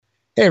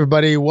Hey,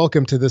 everybody,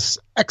 welcome to this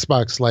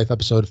Xbox Life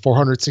episode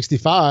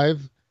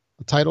 465,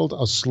 titled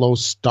A Slow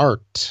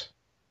Start.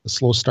 A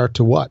slow start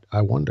to what,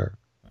 I wonder?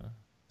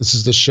 This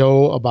is the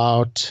show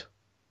about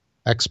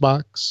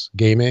Xbox,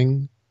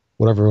 gaming,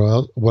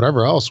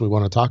 whatever else we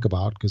want to talk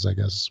about, because I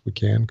guess we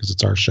can, because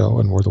it's our show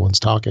and we're the ones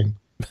talking.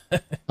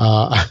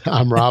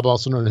 I'm Rob,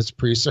 also known as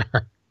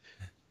Preaser.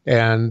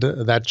 And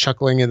that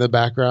chuckling in the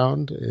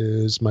background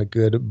is my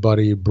good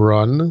buddy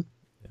Brun.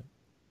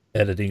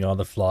 Editing on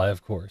the fly,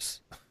 of course.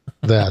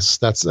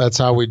 That's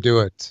how we do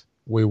it.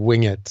 We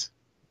wing it.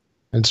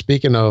 And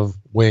speaking of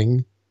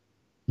wing,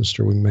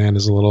 Mr. Wingman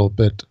is a little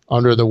bit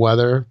under the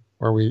weather,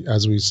 or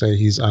as we say,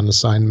 he's on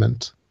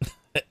assignment.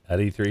 At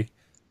E3.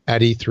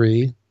 At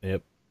E3.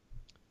 Yep.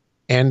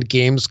 And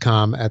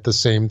Gamescom at the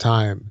same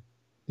time.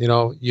 You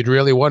know, you'd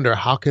really wonder,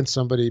 how can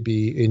somebody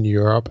be in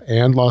Europe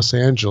and Los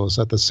Angeles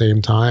at the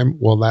same time?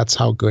 Well, that's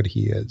how good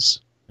he is.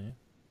 Yeah.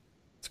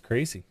 It's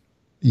crazy.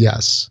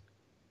 Yes.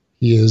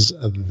 He is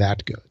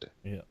that good.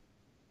 Yeah.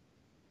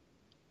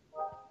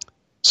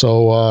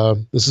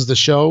 So this is the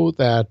show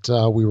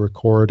that we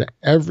record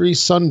every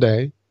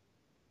Sunday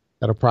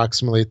at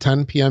approximately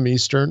 10 p.m.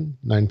 Eastern,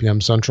 9 p.m.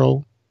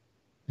 Central.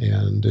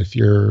 And if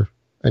you're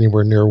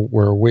anywhere near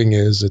where Wing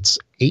is, it's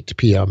 8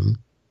 p.m.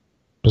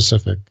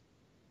 Pacific.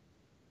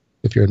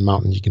 If you're in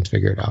Mountain, you can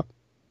figure it out.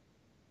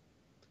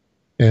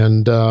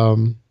 And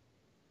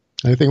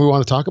anything we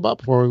want to talk about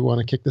before we want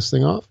to kick this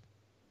thing off?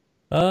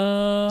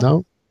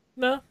 No?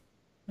 No.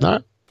 All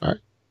right. All right.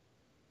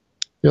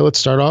 Yeah, let's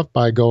start off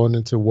by going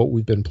into what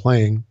we've been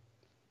playing.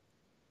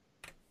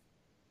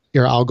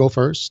 Here, I'll go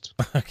first.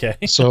 Okay.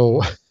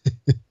 So,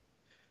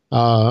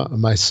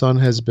 my son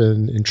has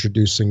been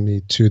introducing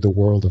me to the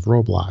world of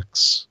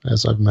Roblox,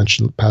 as I've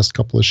mentioned the past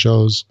couple of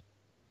shows.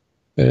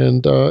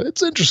 And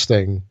it's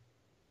interesting.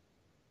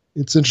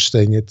 It's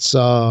interesting. It's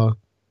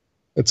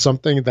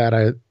something that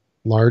I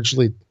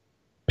largely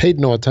paid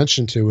no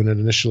attention to when it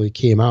initially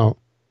came out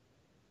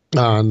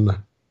on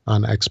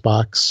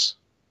Xbox.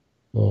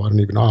 Well, I don't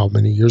even know how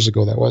many years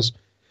ago that was.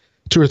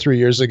 2 or 3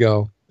 years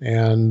ago.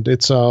 And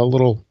it's a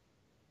little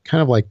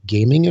kind of like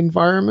gaming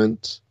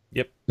environment.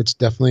 Yep. It's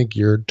definitely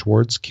geared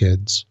towards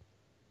kids.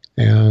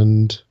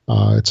 And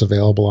it's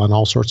available on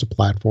all sorts of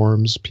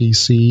platforms,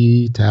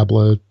 PC,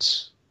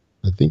 tablet.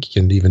 I think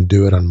you can even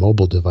do it on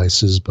mobile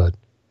devices, but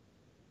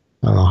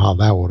I don't know how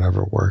that would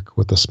ever work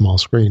with a small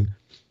screen.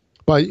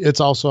 But it's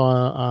also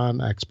on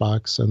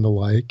Xbox and the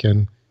like.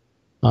 And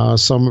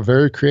some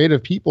very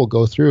creative people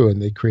go through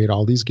and they create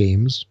all these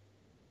games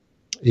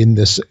in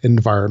this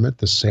environment,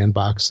 this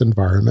sandbox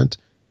environment.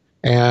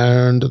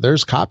 And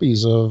there's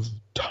copies of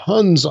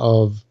tons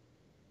of,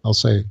 I'll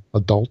say,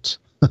 adult,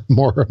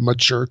 more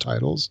mature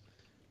titles.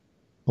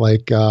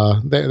 Like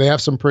they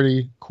have some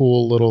pretty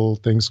cool little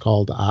things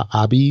called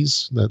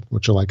obbies,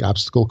 which are like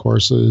obstacle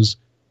courses.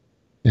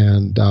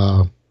 And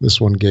this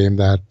one game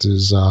that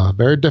is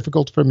very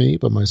difficult for me,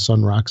 but my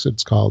son rocks it.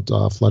 It's called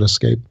Flood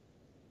Escape.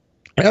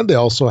 And they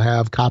also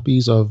have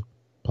copies of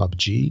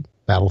PUBG,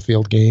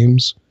 Battlefield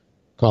games,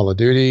 Call of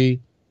Duty,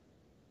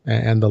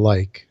 and the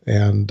like.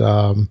 And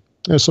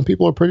some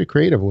people are pretty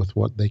creative with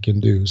what they can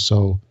do.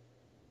 So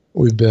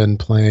we've been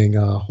playing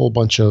a whole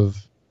bunch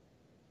of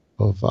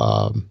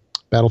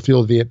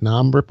Battlefield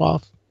Vietnam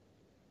ripoff.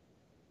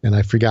 And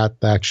I forgot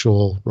the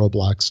actual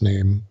Roblox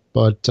name,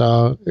 but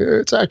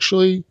it's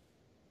actually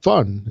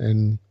fun.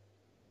 And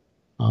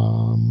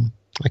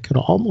I could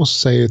almost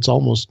say it's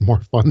almost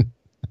more fun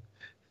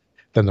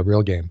than the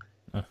real game.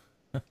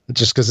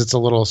 Just because it's a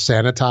little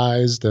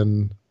sanitized,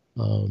 and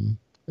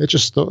it's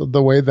just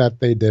the way that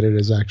they did it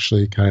is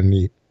actually kind of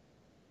neat.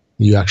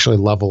 You actually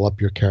level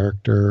up your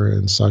character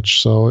and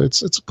such. So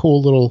it's a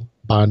cool little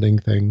bonding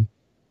thing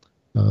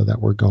that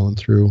we're going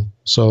through.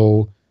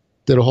 So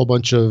did a whole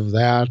bunch of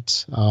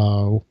that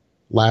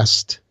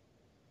last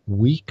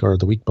week or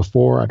the week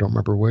before. I don't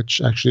remember which.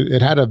 Actually,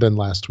 it had to have been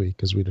last week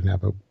because we didn't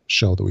have a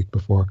show the week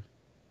before.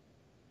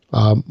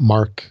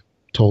 Mark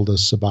told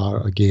us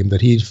about a game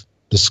that he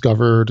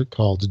discovered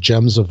called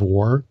Gems of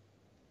War,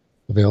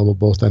 available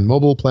both on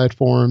mobile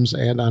platforms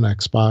and on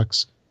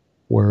Xbox,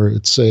 where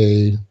it's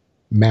a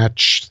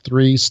match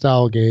 3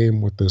 style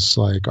game with this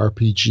like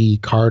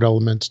RPG card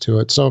element to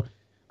it. So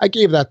I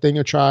gave that thing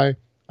a try.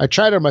 I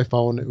tried it on my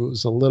phone. It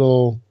was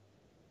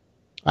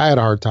I had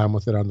a hard time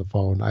with it on the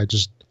phone. I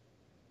just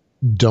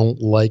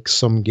don't like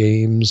some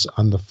games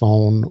on the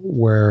phone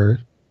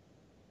where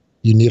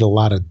you need a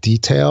lot of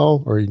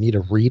detail or you need to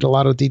read a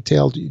lot of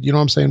detail. Do you know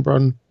what I'm saying,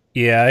 Brun?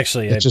 Yeah,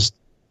 actually,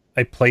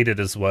 I played it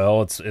as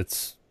well.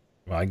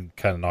 Well, I can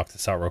kind of knock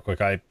this out real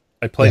quick. I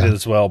played it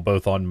as well,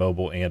 both on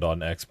mobile and on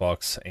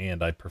Xbox,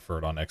 and I prefer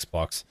it on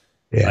Xbox.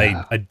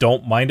 Yeah. I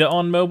don't mind it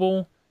on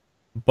mobile,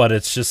 but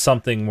it's just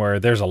something where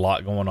there's a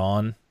lot going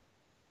on,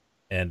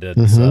 and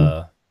it's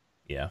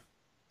yeah.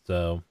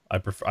 So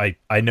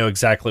I know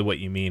exactly what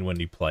you mean when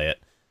you play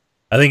it.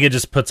 I think it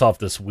just puts off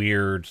this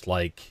weird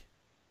like,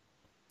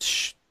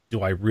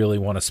 do I really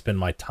want to spend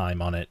my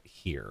time on it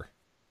here?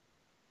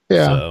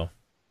 Yeah. So.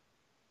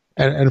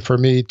 And for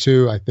me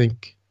too, I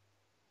think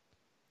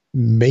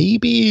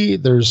maybe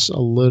there's a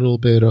little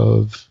bit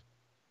of,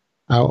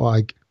 oh,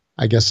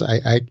 I guess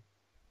I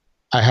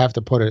have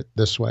to put it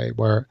this way,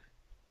 where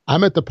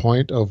I'm at the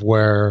point of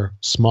where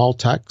small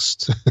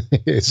text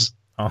is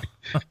Oh,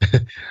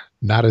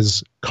 not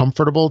as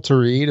comfortable to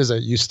read as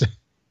it used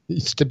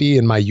to be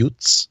in my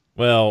youths.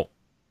 well,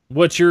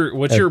 what's And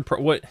your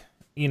what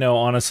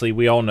honestly,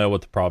 we all know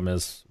what the problem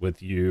is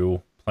with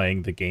you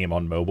playing the game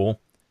on mobile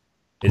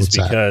is what's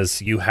that?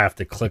 because you have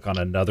to click on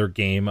another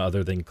game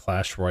other than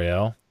Clash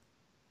Royale,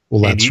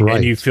 Well, and that's you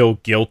right. feel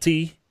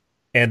guilty,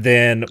 and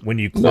then when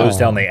you close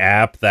down the No,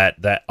 app,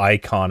 that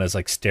icon is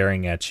like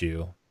staring at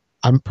you.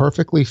 I'm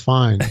perfectly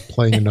fine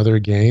playing another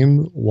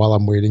game while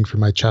I'm waiting for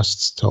my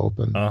chests to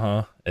open.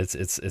 Uh-huh.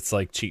 It's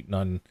like cheating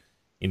on,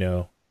 you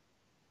know,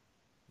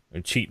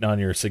 cheating on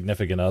your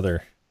significant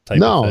other type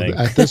of No, thing.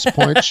 at this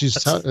point,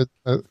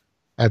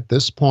 at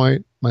this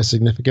point, my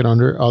significant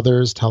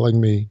other is telling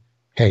me,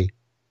 "Hey,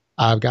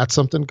 I've got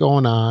something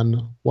going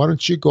on. Why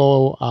don't you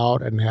go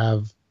out and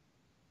have,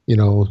 you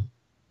know,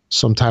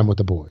 some time with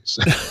the boys?"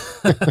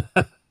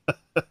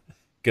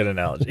 Good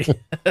analogy.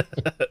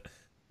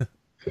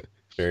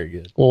 Very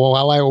good. Well,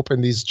 while I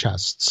open these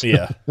chests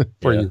Yeah.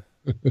 for Yeah.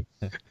 you,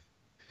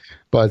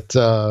 but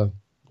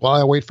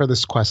while I wait for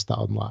this quest to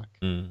unlock.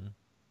 Mm.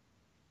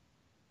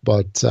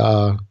 But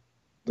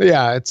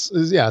yeah,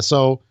 yeah.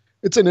 So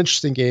it's an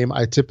interesting game.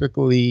 I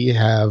typically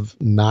have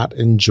not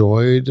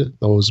enjoyed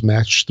those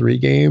match three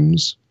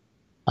games.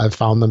 I've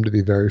found them to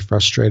be very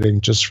frustrating,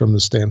 just from the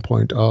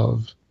standpoint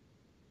of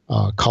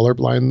color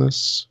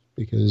blindness,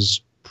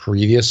 because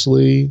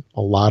previously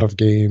a lot of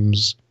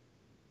games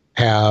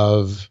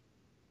have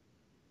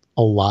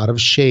a lot of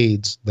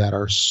shades that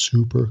are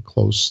super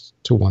close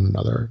to one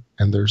another,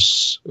 and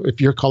there's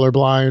if you're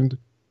colorblind,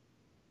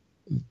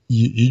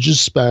 you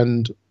just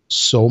spend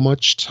so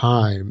much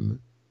time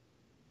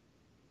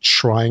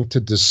trying to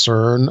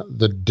discern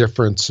the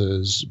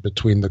differences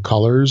between the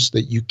colors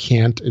that you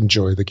can't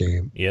enjoy the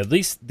game. Yeah, at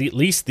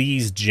least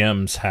these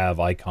gems have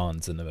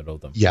icons in the middle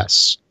of them.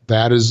 Yes,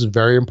 that is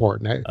very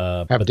important.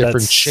 Have But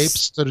different that's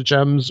shapes to the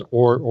gems,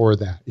 or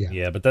that. Yeah.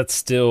 yeah, but that's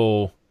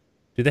still.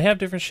 Do they have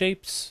different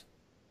shapes?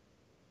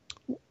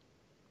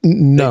 They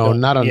No,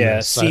 don't. not on Yeah,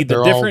 this. see the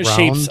They're all different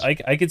shapes.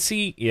 round. I could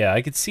see. Yeah,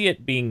 I could see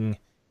it being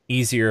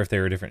easier if they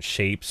were different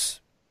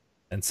shapes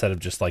instead of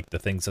just like the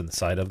things on the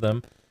side of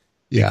them.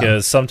 Yeah.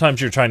 Because sometimes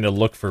you're trying to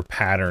look for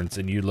patterns,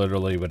 and you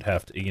literally would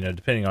have to,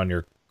 depending on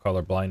your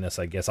color blindness.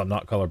 I guess I'm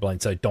not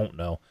colorblind, so I don't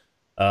know.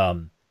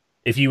 Um,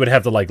 if you would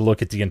have to like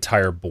look at the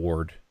entire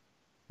board,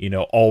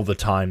 all the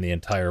time, the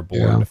entire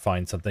board Yeah. to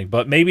find something.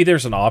 But maybe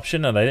there's an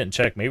option, and I didn't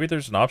check. Maybe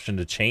there's an option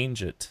to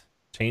change it,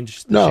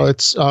 change the No, shape.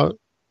 it's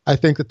I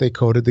think that they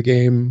coded the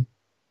game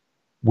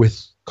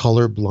with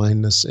color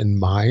blindness in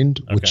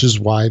mind, Okay. which is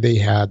why they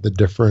had the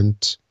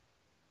different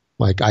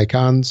like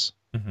icons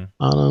Hmm.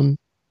 on them.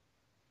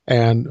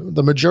 And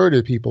the majority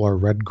of people are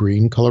red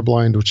green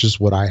colorblind, which is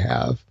what I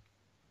have.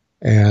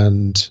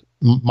 And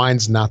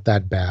mine's not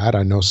that bad.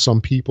 I know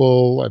some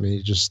people, I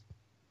mean,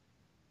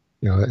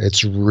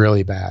 it's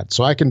really bad.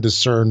 So I can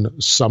discern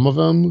some of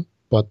them,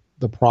 but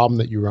the problem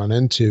that you run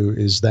into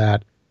is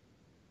that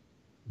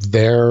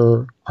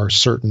there are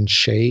certain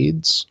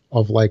shades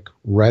of like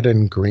red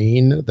and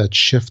green that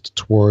shift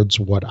towards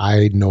what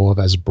I know of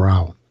as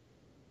brown,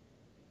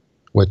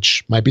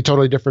 which might be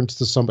totally different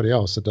to somebody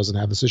else that doesn't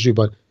have this issue.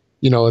 But,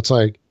 it's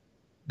like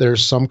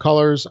there's some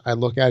colors I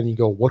look at and you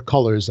go, what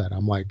color is that?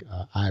 I'm like,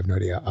 I have no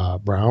idea.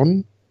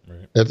 Brown.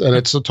 Right. And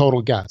it's a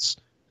total guess.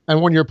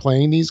 And when you're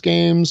playing these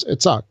games,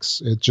 it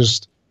sucks. It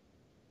just,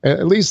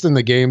 at least in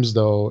the games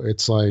though,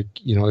 it's like,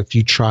 if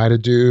you try to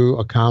do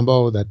a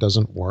combo that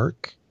doesn't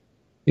work,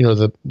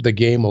 the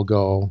game will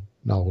go,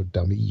 no,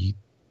 dummy,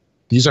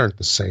 these aren't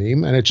the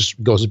same. And it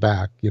just goes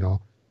back, it Right.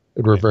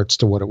 reverts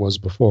to what it was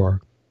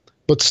before.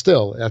 But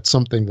still, that's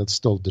something that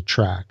still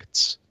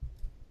detracts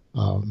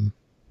um,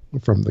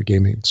 from the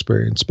gaming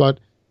experience. But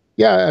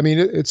yeah, I mean,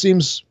 it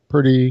seems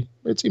pretty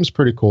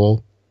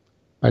cool.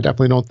 I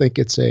definitely don't think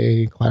it's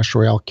a Clash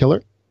Royale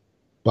killer,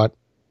 but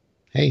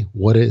hey,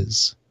 what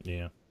is?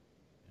 Yeah.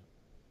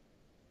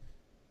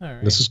 All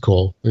right. This is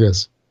cool. Look at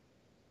this.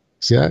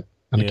 See that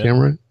on the Yeah.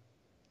 camera?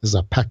 This is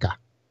a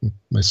P.E.K.K.A.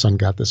 My son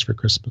got this for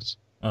Christmas.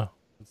 Oh,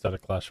 is that a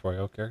Clash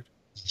Royale character?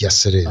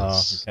 Yes, it Oh,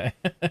 is.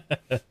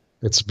 okay.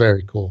 It's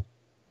very cool.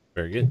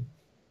 Very good.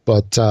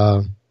 But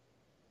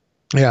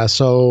yeah,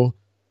 so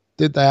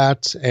did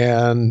that,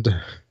 and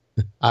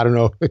I don't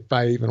know if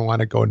I even want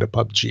to go into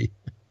PUBG.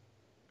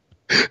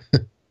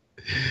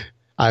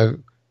 I've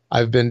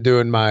I've been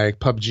doing my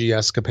PUBG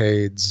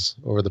escapades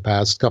over the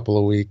past couple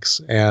of weeks,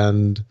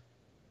 and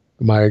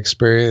my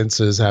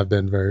experiences have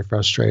been very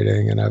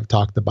frustrating, and I've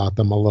talked about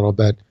them a little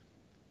bit.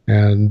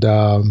 And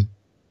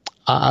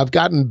I've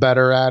gotten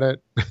better at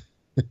it.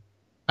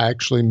 I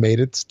actually made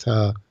it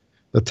to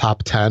the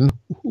top 10.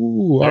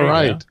 Ooh, all There you go.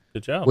 right.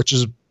 Good job. Which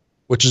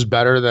is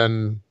better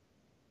than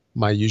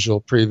my usual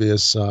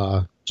previous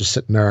just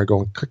sitting there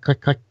going click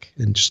click click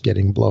and just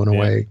getting blown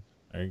away.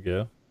 There you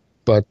go.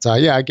 But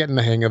yeah, getting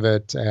the hang of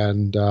it,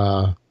 and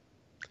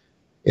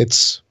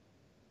it's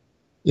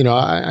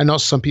I know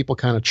some people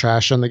kind of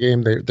trash on the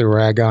game. They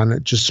rag on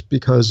it just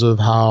because of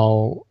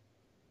how,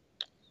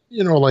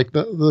 like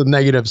the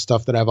negative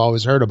stuff that I've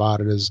always heard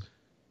about it is,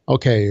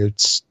 okay,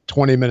 it's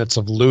 20 minutes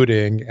of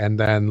looting and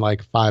then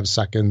like 5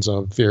 seconds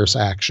of fierce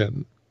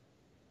action.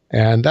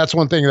 And that's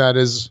one thing that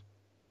is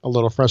a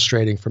little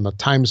frustrating from a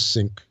time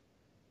sink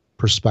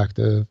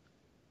perspective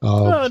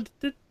of,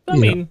 I you know,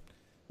 mean,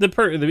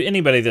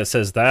 anybody that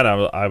says that,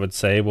 I would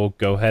say, well,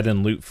 go ahead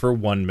and loot for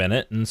 1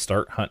 minute and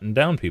start hunting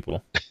down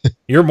people.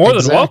 You're more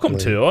than welcome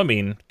exactly. to. I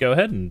mean, go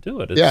ahead and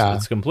do it. It's Yeah,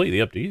 it's completely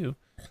up to you.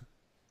 So,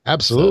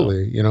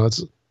 absolutely.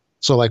 It's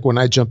so like when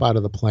I jump out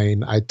of the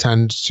plane, I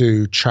tend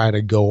to try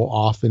to go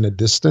off in a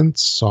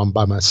distance. So I'm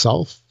by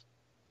myself.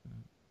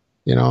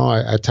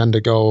 I tend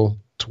to go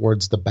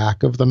towards the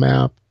back of the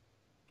map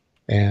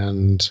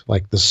and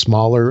like the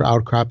smaller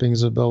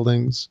outcroppings of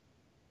buildings.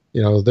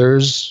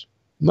 There's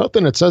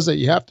nothing that says that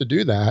you have to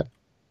do that.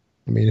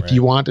 I mean, if right.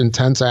 you want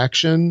intense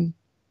action,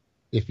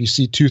 if you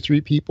see two,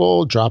 three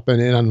people dropping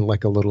in on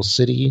like a little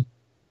city,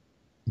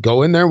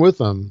 go in there with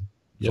them.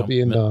 You'll Jump,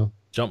 be in the,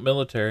 jump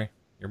military.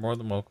 You're more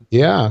than welcome.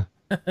 yeah,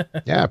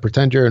 yeah,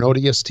 pretend you're an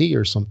ODST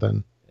or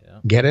something. Yeah.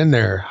 Get in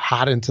there,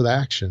 hot into the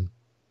action.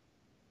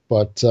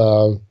 But,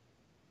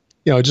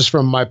 just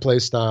from my play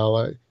style,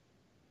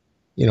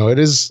 it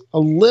is a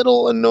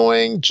little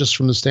annoying just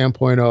from the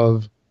standpoint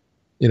of,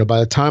 by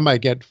the time I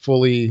get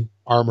fully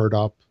armored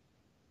up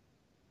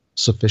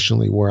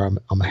sufficiently where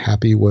I'm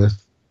happy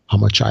with how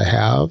much I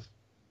have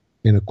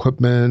in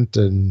equipment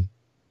and,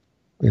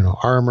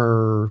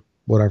 armor,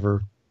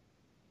 whatever,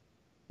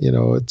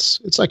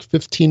 it's like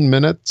 15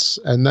 minutes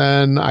and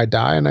then I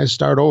die and I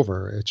start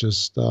over. It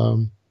just,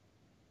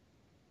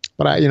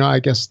 but I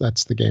guess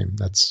that's the game.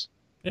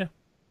 Yeah.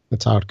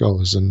 That's how it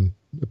goes. And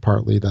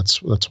partly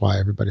that's why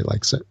everybody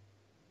likes it.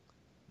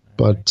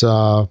 All right.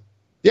 But,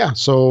 yeah,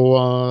 so,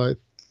 I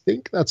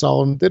think that's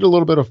all. Did a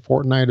little bit of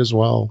Fortnite as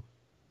well.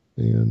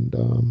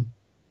 And,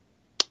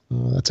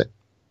 that's it.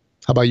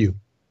 How about you?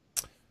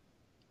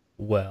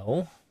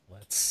 Well,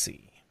 let's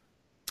see.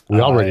 We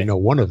already know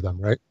one of them,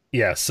 right?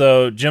 Yeah,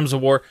 so Gems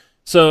of War.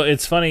 So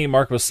it's funny,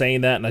 Mark was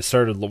saying that, and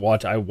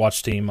I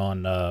watched him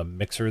on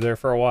Mixer there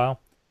for a while,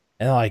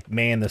 and like,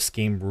 man, this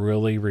game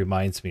really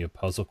reminds me of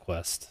Puzzle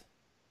Quest.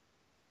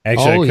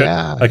 Actually,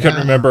 I couldn't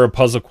remember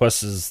Puzzle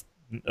Quest's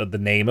the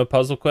name of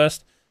Puzzle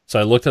Quest, so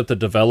I looked up the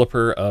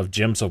developer of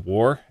Gems of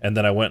War, and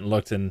then I went and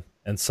looked and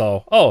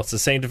saw, oh, it's the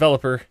same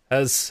developer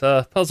as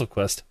Puzzle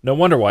Quest. No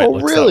wonder why it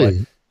looks that way.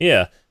 Really?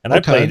 Yeah, and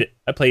Okay.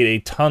 I played a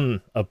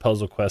ton of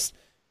Puzzle Quest,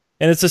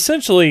 and it's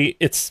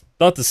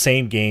not the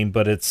same game,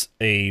 but it's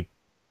a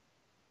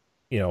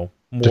more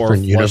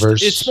Different fleshed.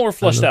 universe. It's more Kind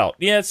fleshed of. out.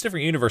 Yeah, it's a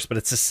different universe, but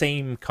it's the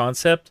same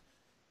concept.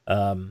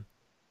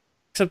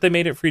 Except they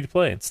made it free to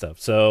play and stuff.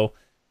 So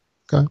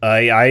Okay.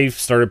 I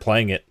started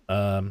playing it.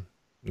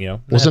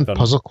 Wasn't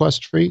Puzzle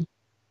Quest free?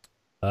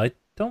 I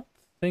don't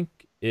think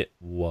it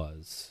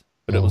was,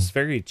 but it Oh. was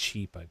very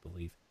cheap, I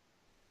believe.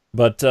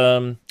 But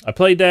I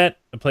played that.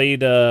 I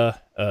played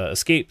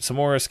some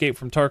more Escape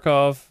from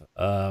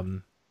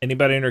Tarkov.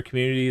 Anybody in our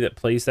community that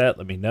plays that,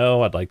 let me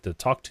know. I'd like to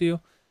talk to you.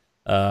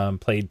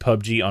 Played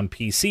PUBG on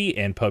PC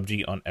and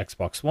PUBG on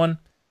Xbox One.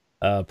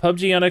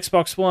 PUBG on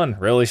Xbox One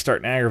really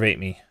starting to aggravate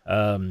me.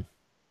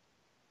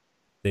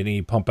 They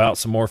need to pump out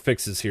some more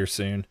fixes here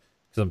soon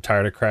because I'm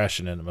tired of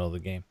crashing in the middle of the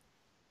game.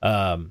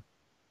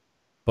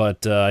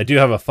 But I do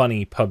have a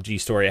funny PUBG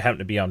story. It happened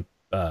to be on,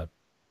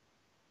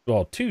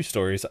 two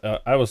stories.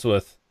 I was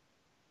with,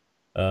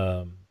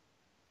 let's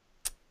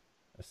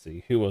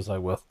see, who was I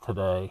with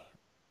today?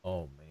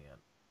 Oh man,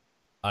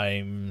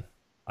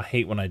 I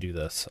hate when I do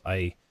this.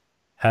 I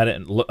had it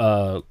in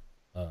Lowland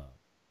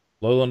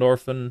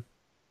Orphan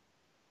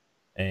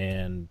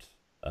and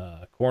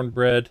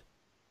Cornbread,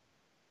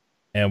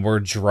 and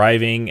we're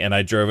driving, and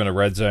I drove in a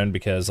red zone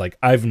because like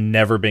I've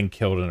never been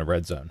killed in a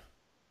red zone,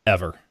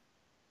 ever.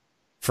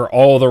 For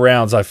all the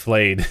rounds I've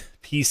played,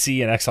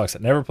 PC and Xbox, I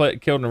never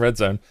killed in a red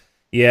zone.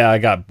 Yeah, I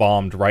got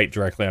bombed right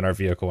directly on our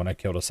vehicle when I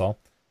killed us all.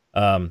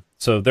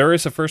 So there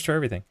is a first for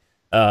everything.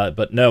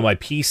 But no, my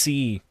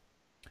PC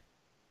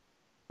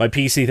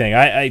thing.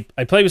 I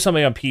play with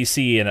somebody on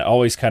PC, and it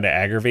always kind of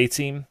aggravates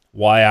him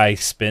why I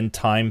spend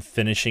time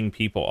finishing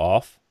people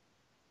off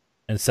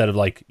instead of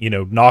like,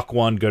 knock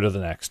one, go to the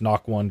next,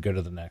 knock one, go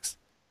to the next.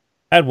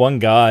 I had one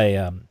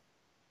guy,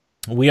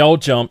 we all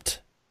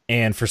jumped,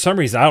 and for some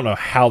reason, I don't know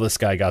how this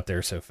guy got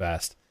there so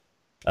fast,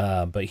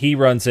 but he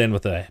runs in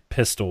with a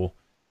pistol,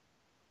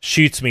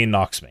 shoots me, and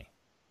knocks me.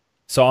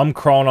 So I'm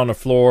crawling on the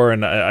floor,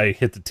 and I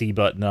hit the T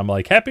button. I'm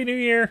like, Happy New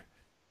Year!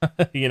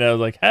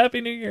 Like,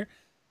 Happy New Year!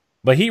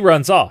 But he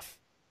runs off.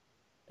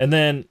 And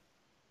then,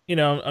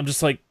 I'm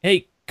just like,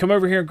 hey, come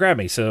over here and grab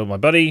me. So my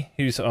buddy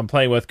who's I'm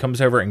playing with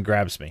comes over and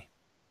grabs me.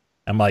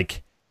 I'm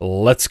like,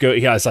 let's go.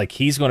 Yeah, it's like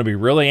he's going to be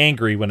really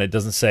angry when it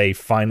doesn't say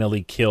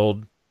finally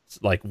killed.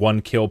 Like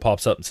one kill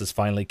pops up and says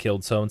finally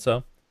killed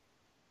so-and-so.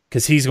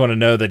 Because he's going to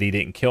know that he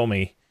didn't kill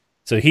me.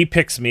 So he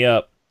picks me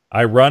up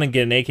I run and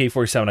get an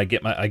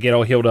AK-47. I get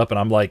all healed up, and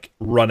I'm like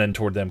running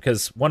toward them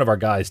because one of our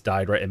guys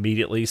died right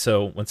immediately.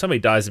 So when somebody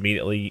dies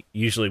immediately,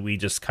 usually we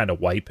just kind of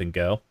wipe and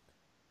go.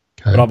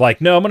 Okay. But I'm like,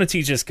 no, I'm going to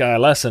teach this guy a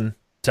lesson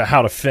to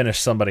how to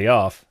finish somebody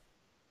off.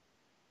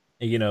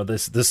 You know,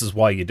 this is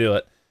why you do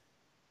it.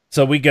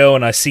 So we go,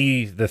 and I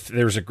see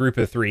there's a group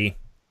of 3,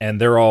 and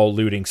they're all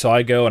looting. So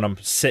I go, and I'm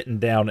sitting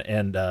down,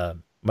 and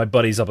my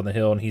buddy's up on the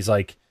hill, and he's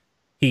like,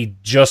 he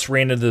just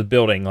ran into the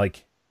building,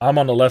 like. I'm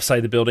on the left side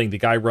of the building. The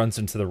guy runs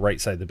into the right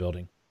side of the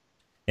building,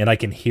 and I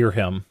can hear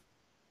him.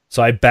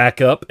 So I back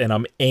up, and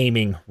I'm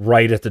aiming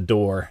right at the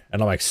door. And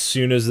I'm like, as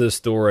soon as this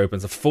door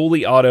opens, a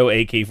fully auto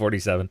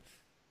AK-47. As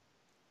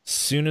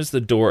soon as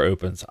the door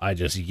opens, I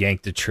just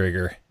yank the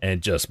trigger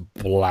and just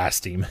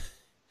blast him.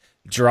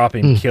 Drop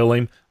him, kill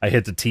him. I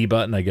hit the T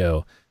button. I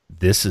go,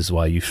 this is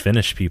why you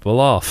finish people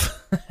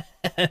off.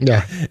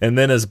 Yeah. And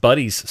then his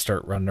buddies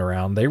start running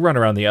around. They run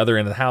around the other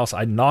end of the house.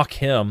 I knock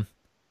him.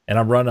 And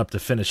I'm run up to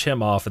finish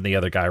him off, and the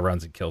other guy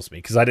runs and kills me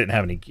because I didn't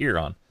have any gear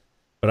on.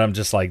 But I'm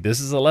just like,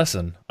 this is a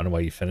lesson on why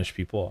you finish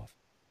people off.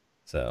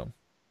 So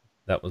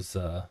that was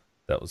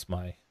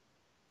my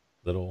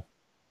little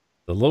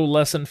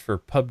lesson for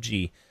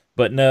PUBG.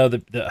 But no,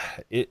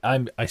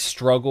 I'm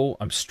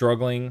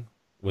struggling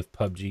with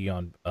PUBG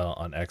on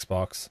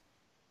Xbox.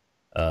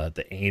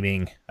 The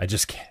aiming, I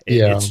just can't.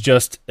 It's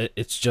just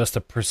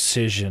a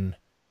precision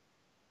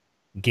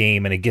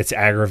game, and it gets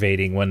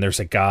aggravating when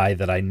there's a guy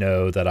that I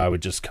know that I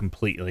would just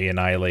completely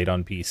annihilate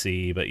on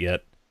PC, but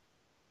yet,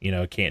 you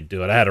know, can't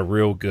do it. I had a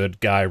real good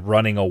guy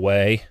running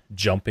away,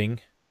 jumping,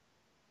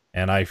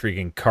 and I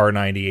freaking car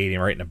 98 him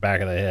right in the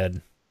back of the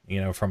head,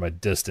 you know, from a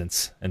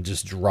distance, and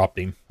just dropped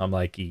him. I'm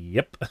like,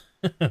 yep.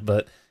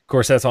 But of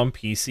course that's on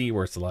PC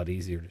where it's a lot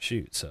easier to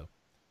shoot. So,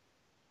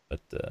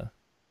 but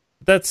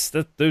those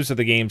are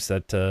the games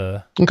that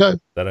that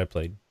I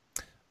played.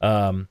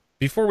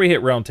 Before we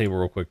hit roundtable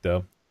real quick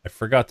though, I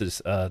forgot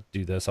to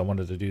do this. I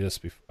wanted to do this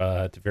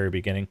at the very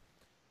beginning.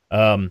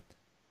 When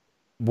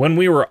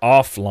we were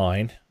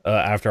offline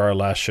after our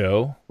last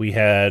show, we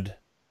had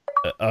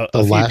a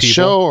last few people,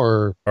 show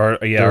or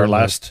our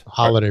last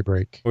holiday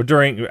break, or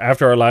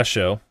after our last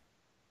show.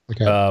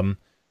 Okay.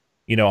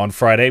 You know, on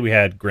Friday we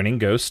had Grinning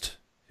Ghost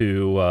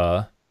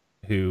who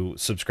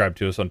subscribed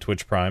to us on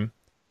Twitch Prime.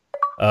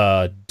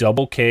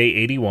 Double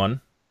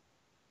K81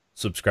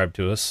 subscribed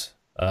to us.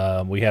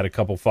 We had a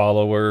couple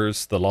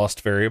followers, The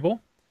Lost Variable.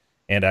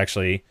 And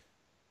actually,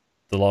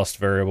 the Lost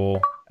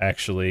Variable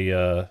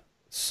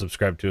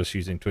subscribed to us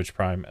using Twitch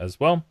Prime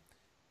as well.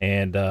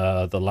 And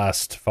the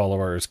last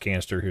follower is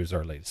Canister, who's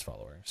our latest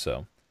follower.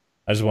 So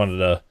I just wanted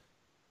to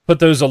put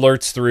those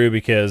alerts through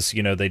because,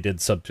 you know, they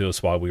did sub to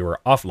us while we were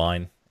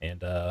offline.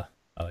 And I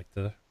like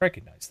to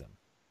recognize them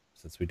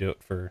since we do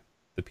it for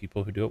the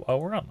people who do it while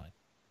we're online.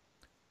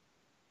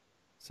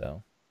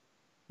 So,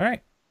 all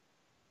right.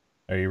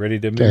 Are you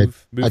ready to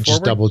move I just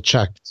forward? double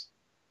checked.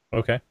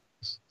 Okay.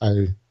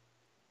 I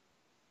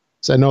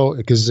know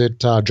because it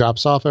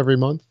drops off every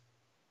month.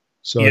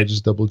 So I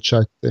just double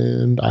checked,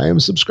 and I am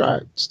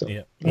subscribed still.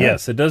 Yeah.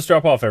 Yes, it does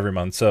drop off every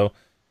month. So,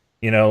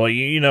 you know,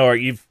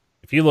 if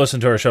you listen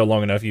to our show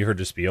long enough, you heard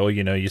the spiel.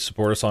 You know, you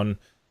support us on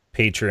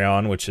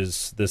Patreon, which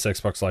is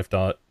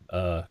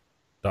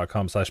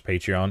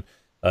thisxboxlife.com/Patreon.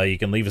 You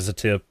can leave us a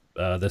tip,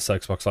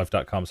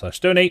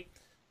 thisxboxlife.com/donate,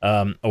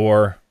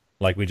 or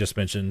like we just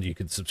mentioned, you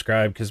can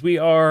subscribe because we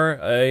are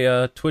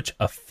a Twitch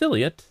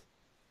affiliate.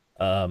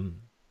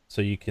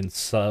 So you can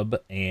sub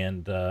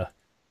and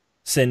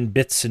send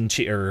bits and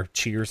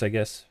cheers, I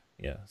guess.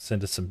 Yeah,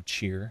 send us some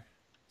cheer.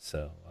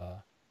 So,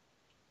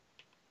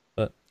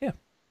 but yeah,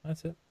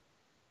 that's it.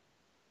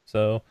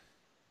 So,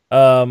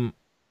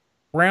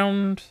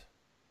 round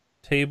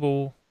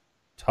table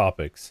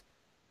topics.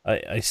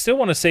 I still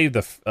want to save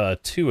the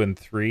 2 and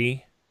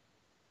 3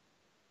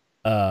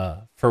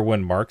 for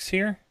when Mark's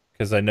here,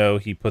 because I know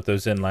he put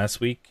those in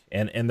last week,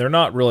 and they're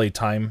not really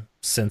time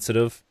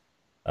sensitive,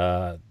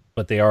 but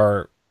they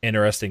are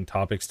interesting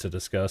topics to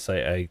discuss.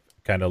 I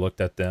kind of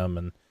looked at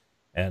them,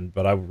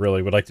 but I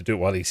really would like to do it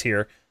while he's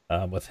here.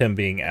 With him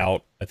being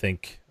out, I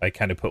think I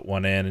kind of put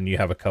one in, and you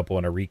have a couple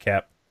in a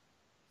recap.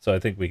 So I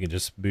think we can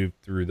just move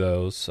through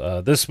those.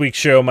 This week's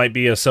show might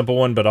be a simple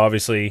one, but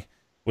obviously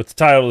with the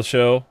title of the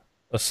show,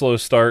 a slow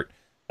start,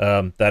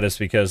 that is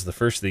because the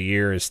first of the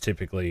year is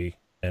typically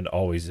and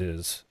always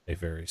is a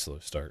very slow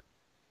start.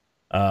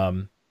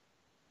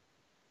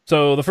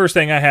 So the first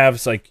thing I have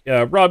is like,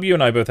 Rob, you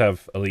and I both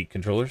have Elite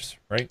controllers,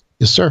 right?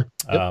 Yes, sir.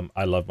 Yep.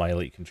 I love my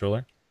Elite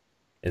controller.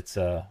 It's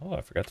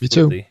I forgot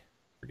to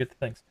forget the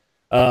things.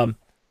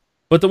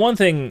 But the one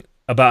thing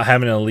about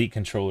having an Elite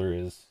controller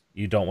is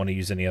you don't want to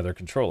use any other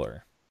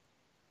controller.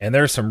 And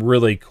there's some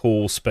really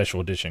cool special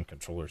edition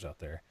controllers out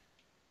there.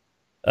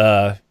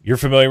 You're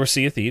familiar with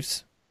Sea of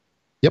Thieves?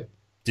 Yep.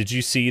 Did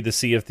you see the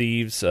Sea of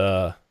Thieves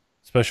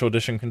special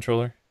edition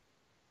controller?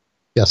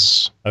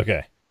 Yes.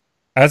 Okay.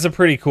 That's a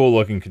pretty cool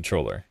looking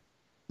controller.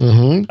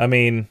 Mm-hmm. I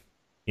mean,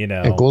 you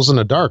know, it glows in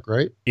the dark,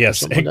 right?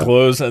 Yes, it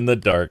glows in the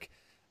dark.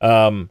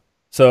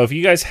 So if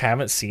you guys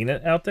haven't seen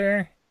it out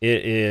there,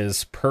 It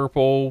is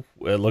purple.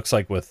 It looks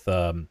like with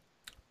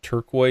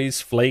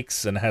turquoise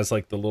flakes and has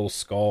like the little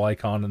skull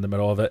icon in the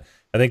middle of it.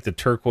 I think the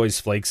turquoise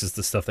flakes is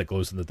the stuff that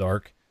glows in the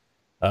dark.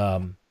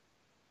 Um,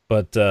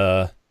 but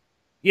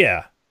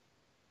yeah,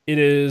 it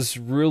is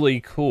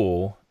really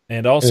cool.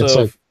 And And it's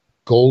also, like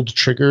gold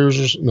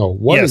triggers. No,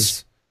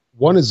 yes,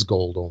 one is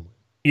gold only.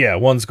 yeah,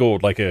 one's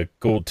gold, like a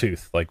gold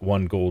tooth, like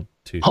one gold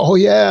tooth. Oh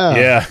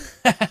yeah.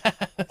 Yeah.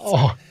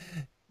 Oh,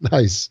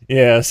 nice.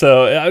 Yeah,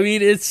 so I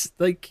mean, it's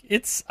like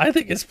I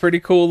think it's pretty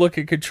cool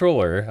looking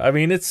controller. I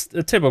mean, it's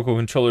a typical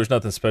controller. There's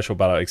nothing special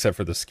about it except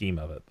for the scheme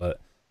of it. But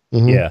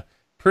Hmm. yeah,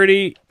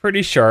 pretty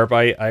sharp.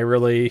 I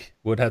really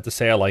would have to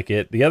say I like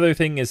it. The other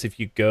thing is if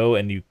you go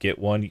and you get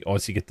one, you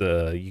also get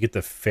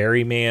the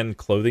Ferryman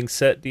clothing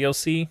set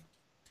DLC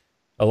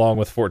along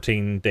with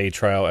 14-day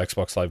trial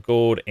Xbox Live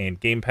Gold and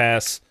Game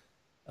Pass.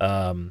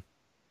 Um,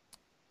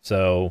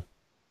 so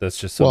that's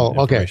just some Well,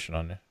 okay. information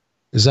on it.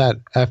 Is that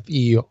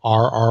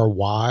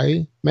Ferry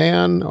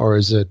man or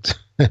is it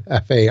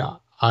Fairy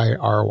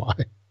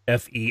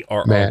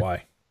man?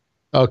 Ferry.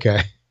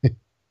 Okay.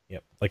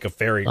 Yep, like a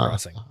ferry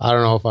crossing. I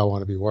don't know if I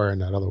want to be wearing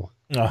that other one.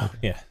 Oh Okay.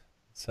 yeah.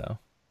 So,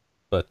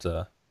 but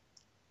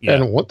yeah.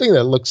 And one thing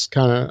that looks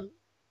kind of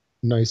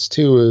nice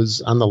too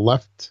is on the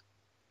left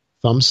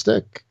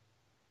thumbstick,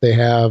 they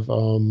have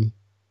oh,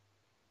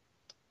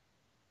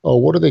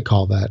 what do they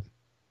call that?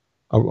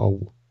 A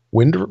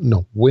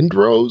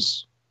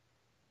windrows?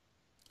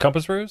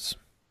 Compass rose.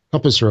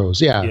 Compass rose,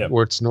 yeah, Yep.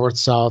 where it's north,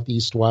 south,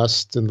 east,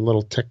 west, and the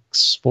little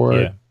ticks for Yeah.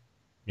 it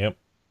Yep.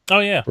 Oh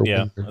yeah. for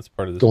Yeah. when you're That's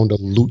part of this. going to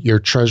loot your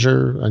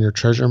treasure on your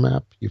treasure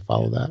map. You Yeah.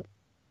 follow that.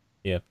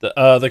 Yeah.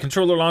 The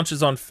controller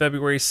launches on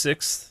February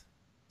 6th,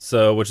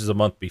 so which is a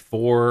month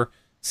before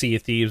Sea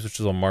of Thieves, which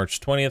is on March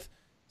 20th.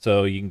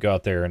 So you can go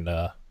out there and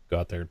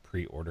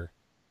pre-order.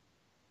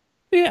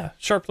 But yeah,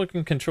 sharp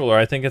looking controller.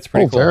 I think it's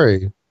pretty Oh, cool.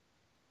 very.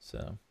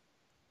 So,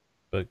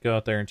 but go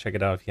out there and check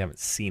it out if you haven't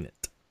seen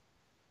it.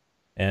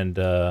 And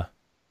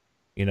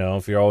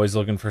if you're always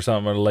looking for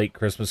something a late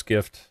Christmas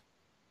gift,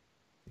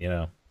 you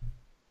know,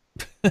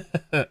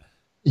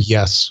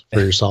 Yes, for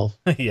yourself.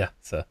 yeah.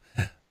 So,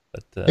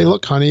 but Hey,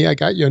 look, honey, I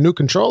got you a new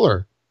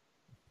controller.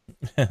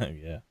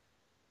 yeah.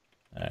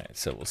 All right,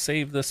 so we'll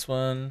save this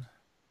one.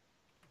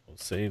 We'll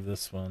save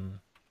this one.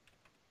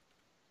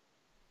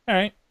 All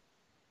right.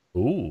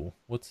 Ooh,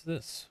 what's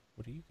this?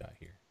 What do you got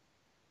here?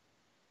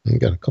 I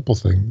got a couple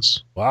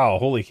things. Wow,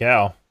 holy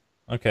cow.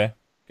 Okay,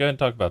 go ahead and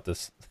talk about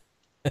this.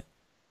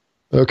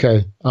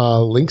 Okay.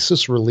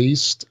 Linksys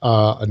released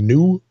a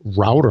new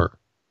router.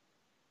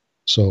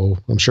 So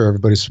I'm sure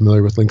everybody's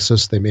familiar with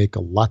Linksys. They make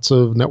lots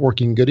of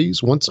networking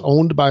goodies, once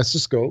owned by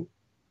Cisco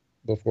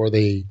before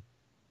they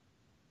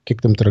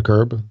kicked them to the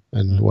curb.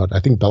 And what, I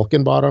think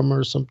Belkin bought them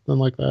or something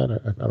like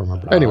that. I don't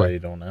remember. Anyway. I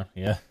don't know.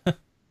 Yeah.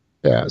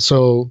 Yeah.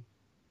 So,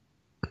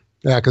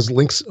 yeah, because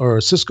Links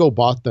or Cisco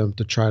bought them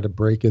to try to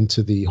break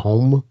into the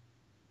home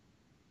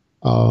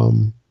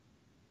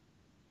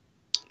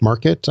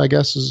market, I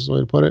guess is the way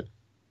to put it.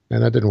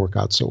 And that didn't work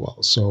out so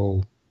well.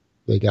 So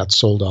they got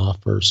sold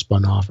off or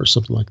spun off or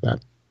something like that.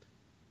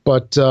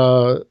 But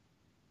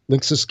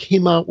Linksys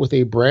came out with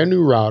a brand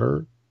new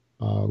router,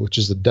 which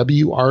is the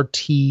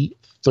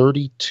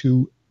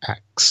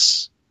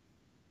WRT32X.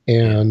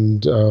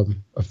 And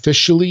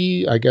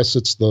officially, I guess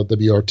it's the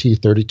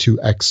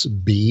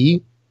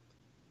WRT32XB.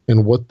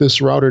 And what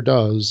this router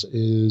does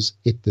is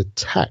it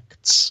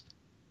detects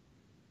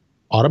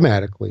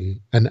automatically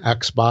an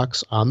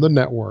Xbox on the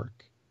network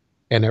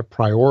and it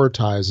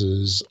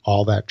prioritizes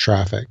all that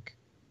traffic.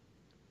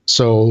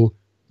 So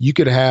you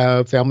could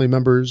have family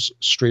members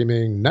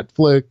streaming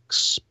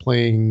Netflix,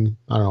 playing,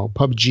 I don't know,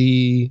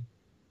 PUBG,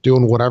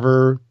 doing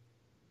whatever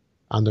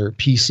on their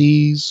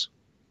PCs.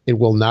 It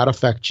will not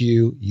affect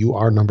you. You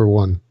are number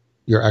one.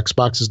 Your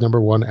Xbox is number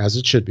one, as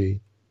it should be.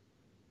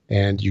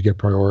 And you get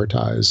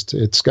prioritized.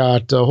 It's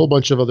got a whole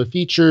bunch of other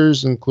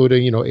features,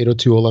 including,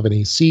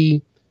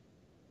 802.11ac,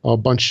 a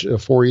bunch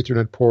of 4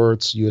 Ethernet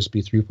ports,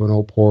 USB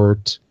 3.0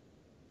 port,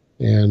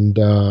 and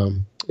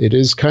it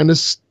is kind of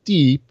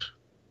steep.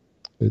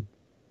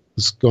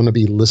 It's going to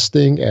be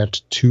listing at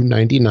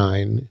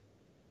 $299.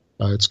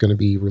 It's going to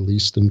be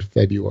released in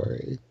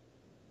February.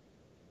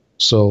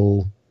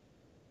 So,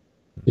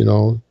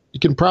 you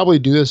can probably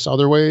do this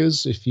other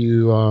ways if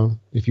you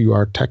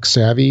are tech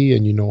savvy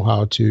and you know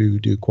how to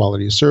do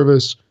quality of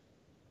service.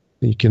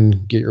 You can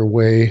get your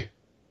way,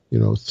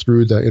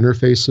 through the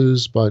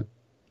interfaces. But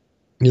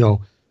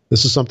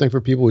this is something for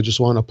people who just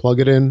want to plug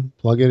it in,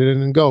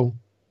 and go.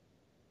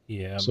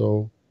 Yeah.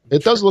 So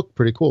it does look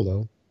pretty cool,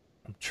 though.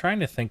 I'm trying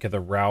to think of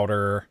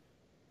the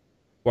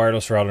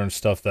wireless router and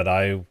stuff that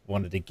I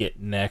wanted to get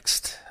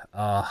next.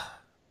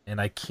 And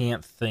I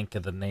can't think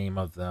of the name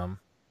of them.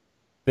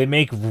 They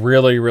make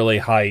really, really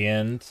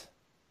high-end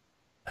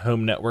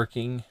home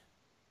networking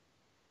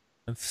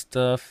and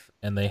stuff.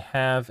 And they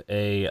have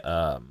a...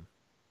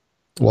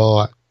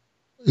 Well,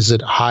 is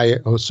it high?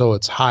 Oh, so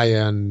it's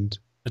high-end.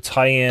 It's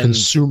high-end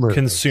consumer.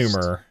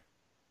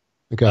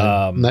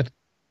 Okay.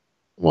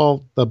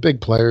 Well, the big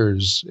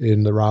players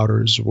in the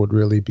routers would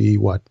really be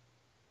what?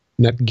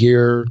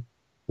 Netgear,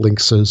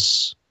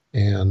 Linksys,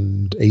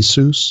 and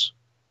Asus.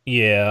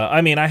 Yeah,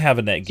 I mean, I have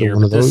a Is it Netgear,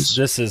 one but of those?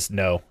 this is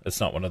no, it's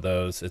not one of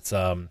those. It's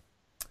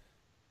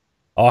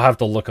I'll have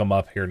to look them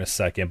up here in a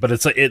second, but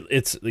it's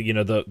you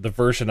know the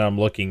version I'm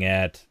looking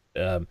at.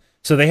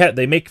 So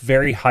they make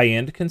very high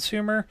end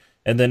consumer,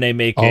 and then they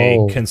make a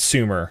Oh,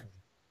 consumer.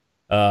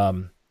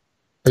 Um,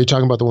 are you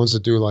talking about the ones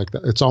that do like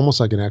that? It's almost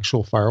like an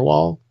actual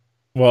firewall.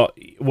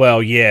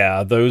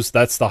 yeah,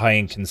 that's the high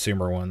end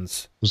consumer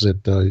ones. Is it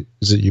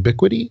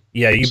Ubiquity?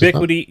 Yeah, Is it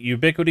not?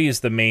 Ubiquity is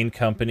the main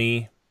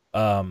company.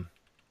 Um,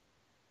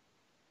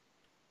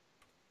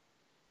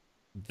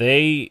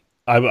 I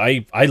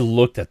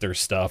looked at their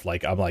stuff,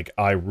 like I'm like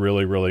I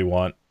really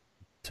want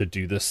to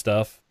do this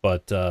stuff,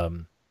 but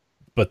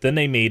then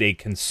they made a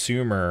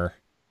consumer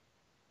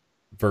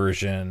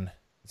version.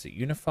 Is it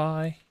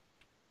Unify?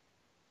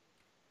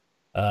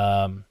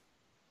 Um,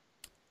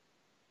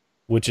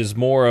 which is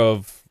more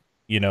of,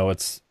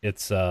 it's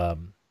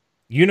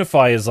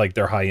Unify is like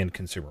their high end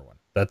consumer one.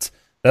 That's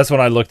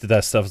when I looked at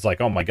that stuff. It's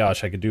like, oh my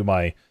gosh, I could do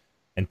my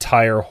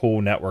entire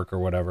whole network or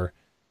whatever.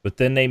 But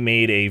then they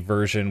made a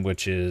version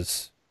which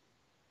is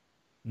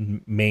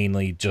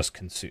mainly just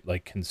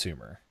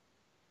consumer,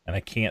 and I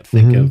can't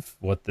think Mm-hmm. of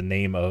what the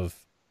name of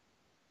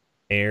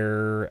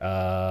Air.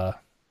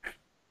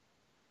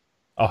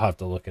 I'll have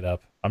to look it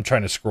up. I'm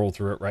trying to scroll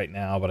through it right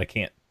now, but I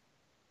can't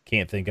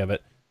think of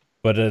it.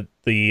 But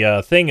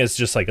the thing is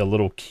just like a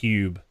little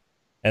cube,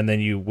 and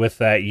then with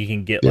that you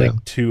can get Yeah.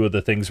 like two of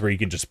the things where you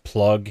can just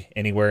plug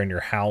anywhere in your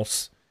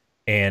house,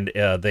 and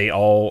they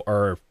all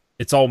are.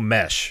 It's all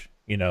mesh.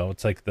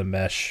 It's like the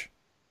mesh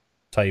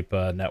type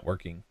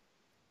networking.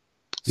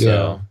 Yeah.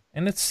 So,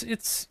 and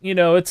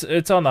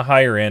it's on the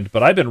higher end,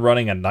 but I've been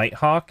running a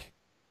Nighthawk,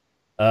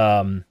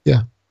 um,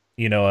 Yeah.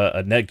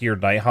 a Netgear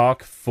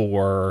Nighthawk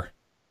for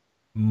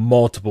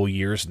multiple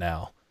years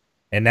now,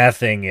 and that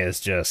thing is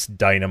just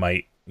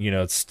dynamite.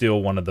 It's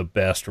still one of the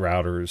best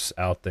routers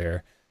out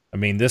there. I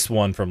mean, this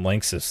one from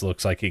Linksys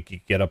looks like it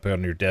could get up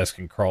on your desk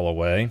and crawl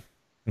away,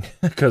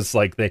 because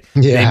like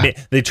Yeah.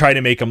 they try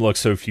to make them look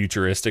so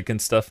futuristic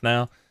and stuff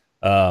now.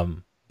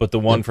 But the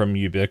one Yep. from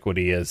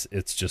Ubiquity it's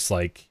just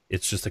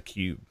a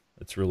cube.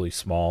 It's really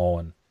small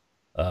and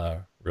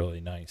really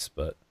nice.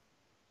 But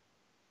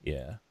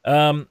yeah,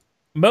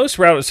 most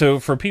routers. So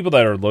for people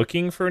that are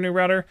looking for a new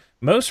router,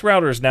 most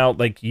routers now,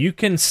 like, you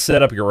can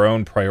set up your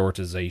own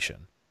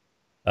prioritization.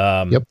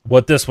 Yep.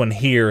 What this one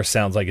here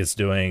sounds like it's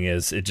doing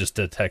is it just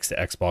detects the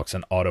Xbox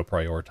and auto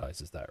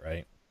prioritizes that,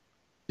 right?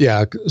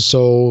 Yeah.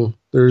 So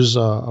there's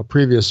a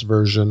previous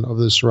version of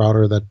this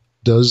router that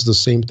does the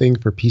same thing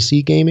for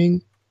PC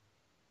gaming.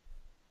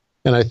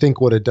 And I think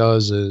what it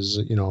does is,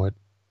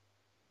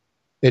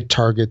 it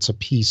targets a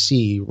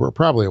PC or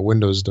probably a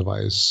Windows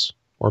device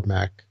or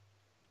Mac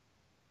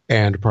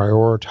and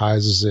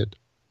prioritizes it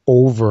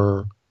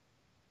over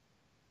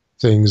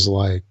things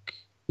like,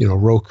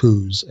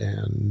 Roku's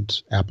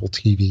and Apple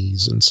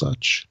TVs and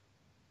such.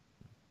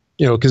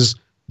 Because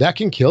that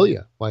can kill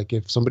you. Like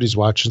if somebody's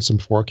watching some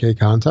 4K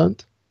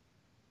content,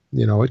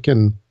 it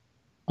can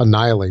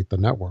annihilate the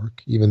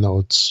network, even though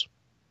it's,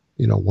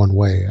 one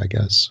way, I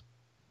guess.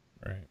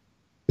 Right.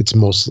 It's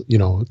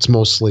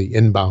mostly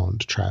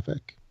inbound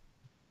traffic.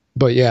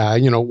 But yeah,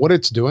 what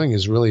it's doing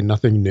is really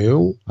nothing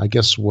new. I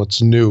guess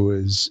what's new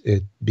is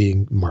it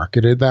being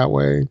marketed that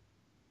way.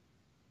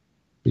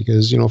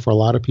 Because, for a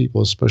lot of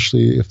people,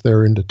 especially if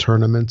they're into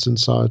tournaments and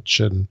such,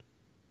 and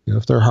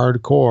if they're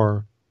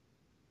hardcore,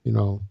 you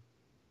know,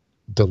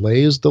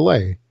 delay is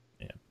delay.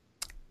 Yeah,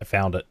 I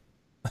found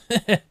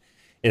it.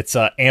 It's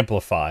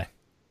Amplify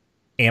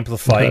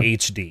Okay.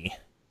 HD.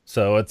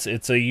 So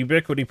it's a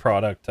Ubiquity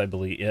product, I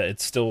believe. Yeah,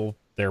 it's still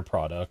their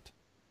product.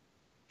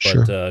 But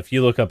Sure. if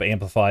you look up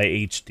Amplify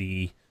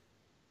HD,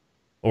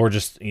 or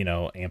just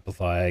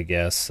Amplify, I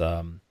guess,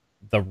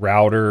 the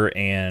router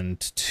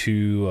and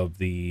two of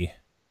the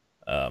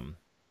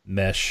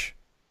mesh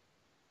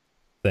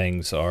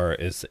things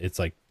it's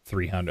like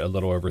 300, a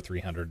little over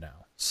 300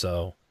 now.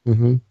 So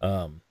Hmm.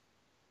 um,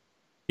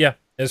 yeah,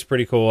 it's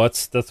pretty cool.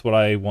 That's what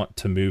I want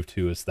to move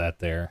to, is that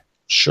there.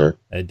 Sure.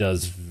 It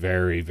does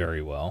very,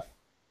 very well.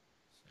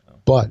 So,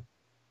 But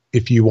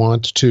if you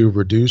want to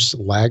reduce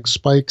lag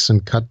spikes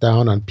and cut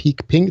down on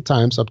peak ping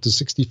times up to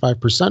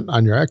 65%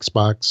 on your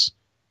Xbox,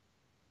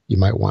 you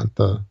might want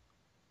the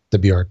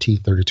BRT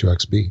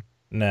 32XB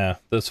nah,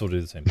 this will do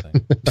the same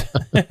thing.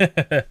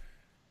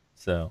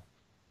 So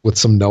with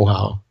some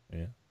know-how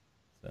yeah.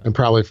 So, and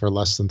probably for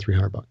less than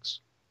 $300.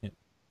 yeah.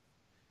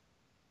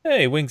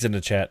 Hey, Wings in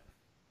the chat.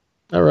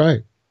 All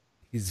right.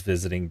 He's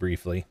visiting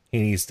briefly.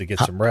 He needs to get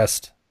How, some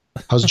rest.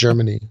 how's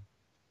Germany?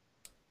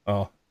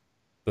 Oh,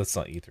 that's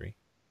not E3.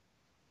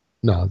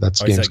 No,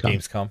 that's Oh, is that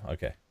Gamescom. Gamescom?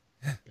 Okay.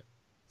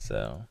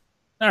 So,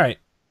 all right.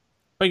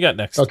 What you got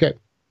next? Okay.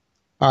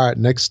 All right.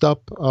 Next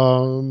up,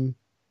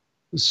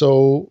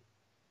 so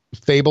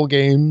Fable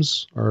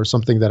games are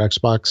something that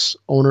Xbox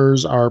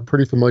owners are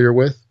pretty familiar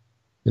with,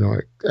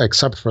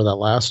 except for that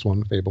last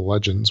one, Fable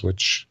Legends,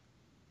 which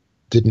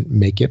didn't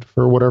make it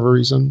for whatever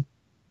reason.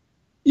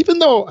 Even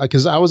though,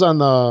 because I was on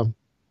the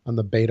on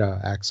the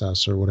beta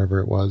access or whatever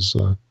it was,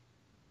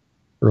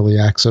 early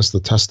access, the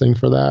testing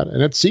for that,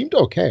 and it seemed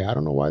okay. I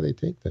don't know why they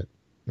tanked it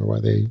or why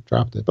they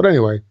dropped it, but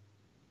anyway.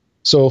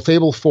 So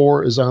Fable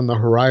 4 is on the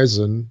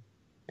horizon,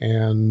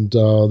 and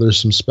there's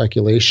some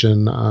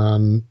speculation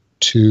on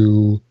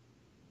to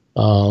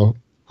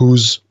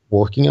who's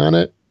working on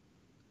it.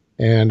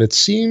 And it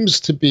seems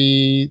to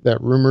be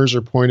that rumors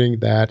are pointing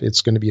that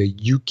it's going to be a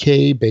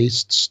UK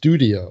based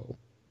studio.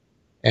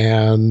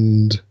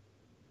 And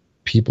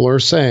people are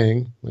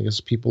saying, I guess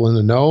people in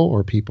the know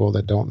or people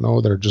that don't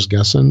know that are just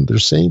guessing, they're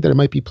saying that it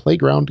might be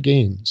Playground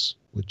Games,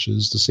 which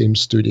is the same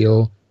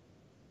studio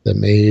that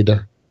made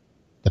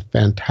the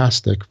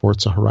fantastic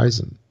Forza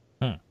Horizon.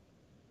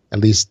 At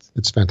least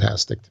it's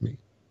fantastic to me.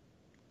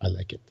 I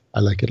like it.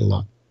 I like it a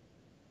lot.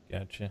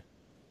 Gotcha.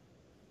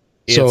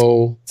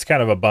 So it's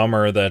kind of a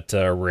bummer that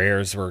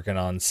Rare's working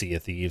on Sea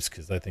of Thieves,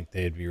 because I think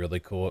they'd be really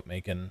cool at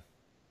making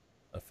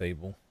a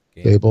Fable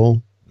game.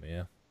 Fable.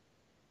 Yeah.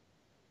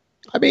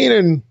 I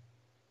mean,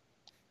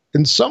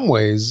 in some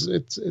ways,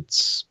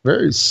 it's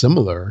very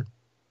similar.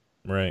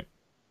 Right.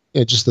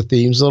 Just the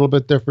theme's a little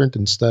bit different.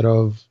 Instead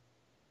of,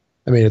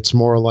 I mean, it's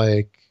more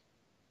like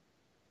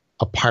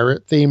a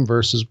pirate theme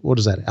versus, what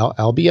is that,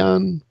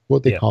 Albion?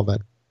 What they call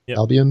that? Yep.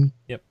 Albion?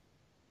 Yep.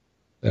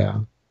 Yeah.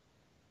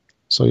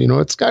 So,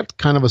 it's got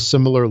kind of a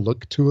similar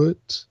look to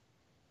it.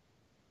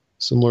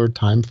 Similar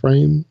time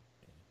frame.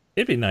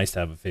 It'd be nice to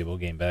have a Fable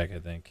game back, I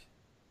think.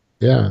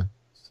 Yeah.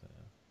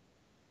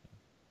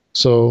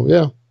 So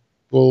yeah,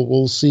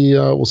 we'll see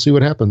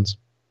what happens.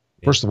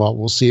 Yeah. First of all,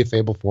 we'll see if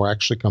Fable 4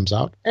 actually comes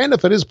out, and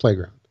if it is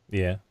Playground.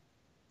 Yeah.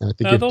 And I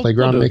think if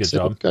Playground makes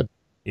it look good.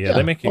 Yeah,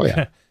 they make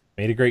it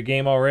made a great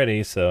game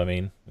already, so I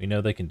mean, we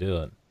know they can do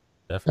it.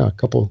 Definitely. Yeah, a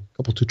couple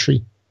to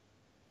tree.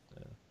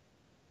 Yeah.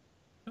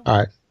 All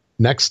right.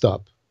 Next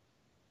up.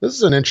 This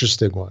is an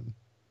interesting one.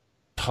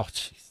 Oh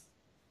jeez.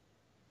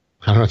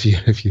 I don't know if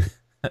you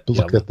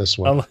looked at this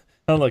one.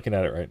 I'm looking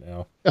at it right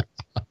now.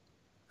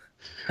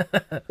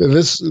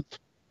 This,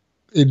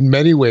 in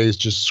many ways,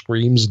 just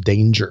screams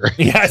danger.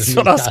 Yeah, that's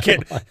what I was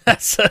kidding.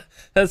 That's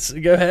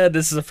go ahead.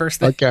 This is the first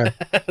thing. Okay.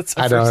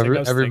 I know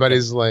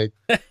everybody's like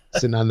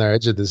sitting on their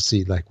edge of the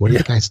seat, like, what are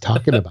you guys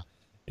talking about?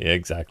 Yeah,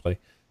 exactly.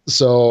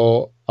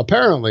 So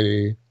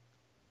apparently,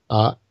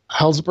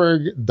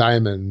 Helzberg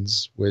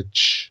Diamonds,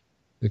 which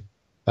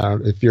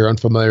if you're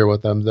unfamiliar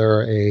with them,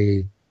 they're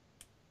a kind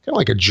of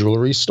like a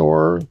jewelry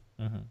store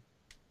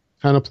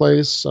kind of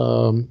place.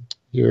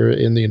 Here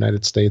in the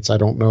United States, I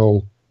don't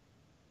know,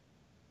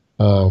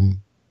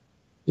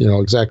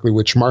 exactly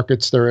which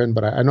markets they're in,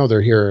 but I know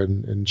they're here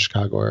in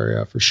Chicago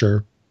area for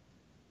sure.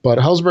 But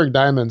Helzberg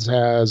Diamonds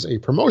has a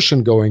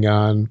promotion going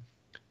on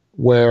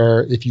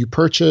where if you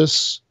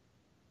purchase,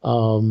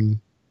 I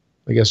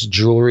guess,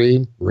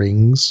 jewelry,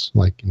 rings,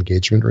 like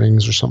engagement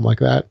rings or something like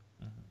that,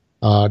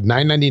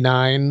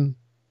 $9.99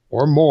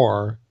 or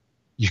more,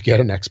 you get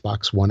an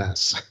Xbox One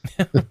S.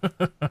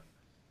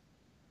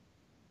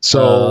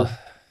 So...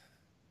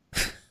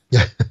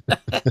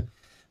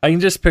 I can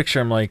just picture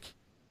him like,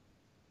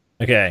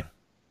 okay,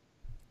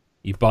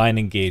 you buy an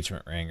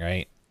engagement ring,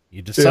 right?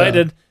 You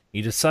decided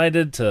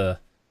to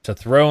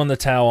throw in the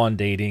towel on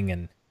dating,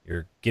 and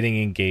you're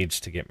getting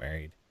engaged to get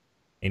married,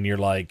 and you're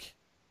like,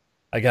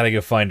 I gotta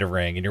go find a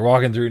ring, and you're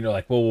walking through, and you're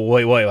like, whoa,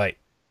 wait,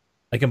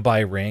 I can buy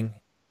a ring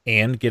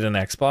and get an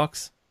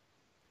Xbox.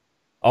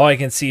 All I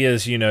can see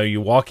is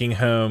you walking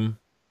home,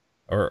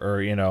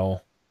 or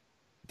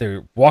they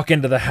walk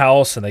into the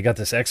house and they got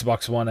this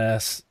Xbox One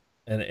S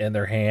in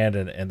their hand,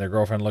 and their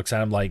girlfriend looks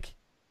at him like,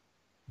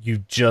 you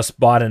just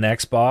bought an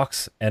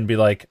Xbox, and be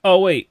like, oh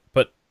wait,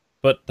 but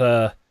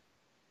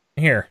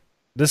here,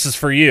 this is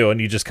for you,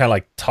 and you just kind of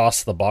like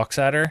toss the box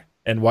at her,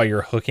 and while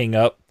you're hooking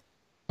up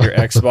your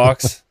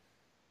Xbox,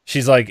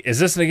 she's like, is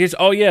this an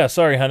engagement? Oh yeah,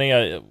 sorry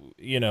honey,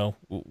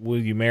 will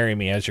you marry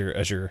me, as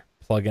you're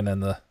plugging in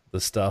the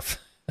stuff.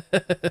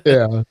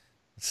 Yeah.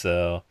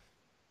 So,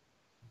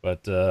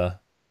 but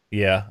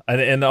yeah,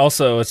 and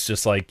also it's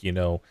just like,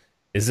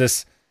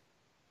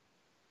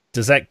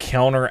 does that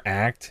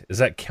counteract? Is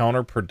that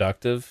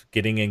counterproductive,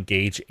 getting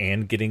engaged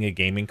and getting a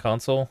gaming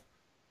console?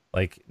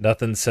 Like,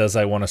 nothing says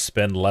I want to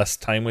spend less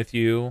time with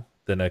you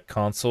than a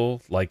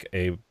console, like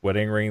a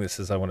wedding ring that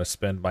says I want to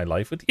spend my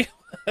life with you.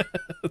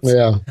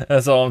 Yeah.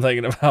 That's all I'm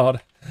thinking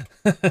about.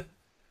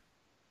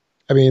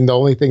 I mean, the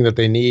only thing that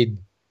they need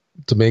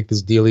to make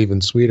this deal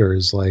even sweeter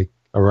is like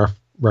a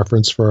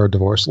reference for a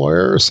divorce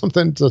lawyer or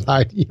something to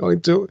hide,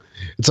 into.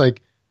 It's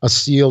like a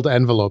sealed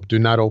envelope. Do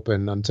not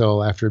open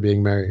until after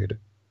being married.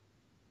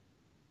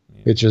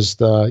 It's just,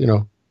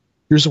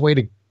 here's a way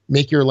to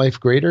make your life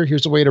greater.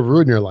 Here's a way to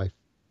ruin your life.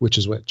 Which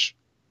is which?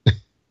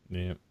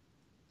 Yeah.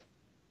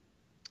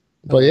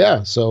 But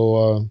yeah,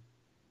 so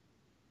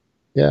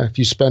if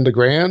you spend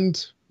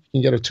 $1,000,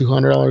 you can get a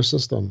 $200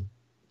 system,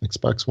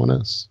 Xbox One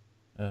S.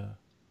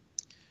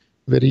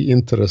 Very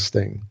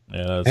interesting.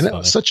 Yeah, that's and funny. It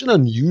was such an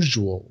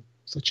unusual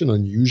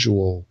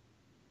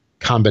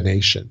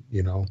combination,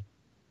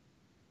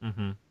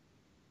 Mm-hmm.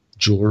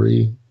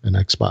 Jewelry and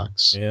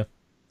Xbox. Yeah.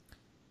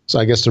 So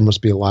I guess there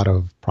must be a lot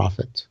of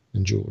profit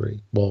and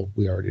jewelry. Well,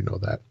 we already know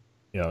that.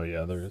 Oh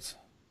yeah, there is.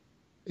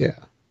 Yeah.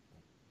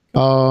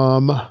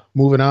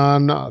 Moving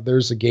on,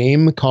 there's a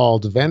game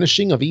called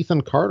Vanishing of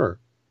Ethan Carter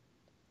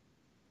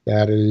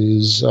that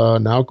is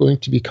now going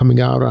to be coming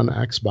out on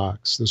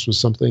Xbox. This was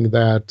something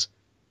that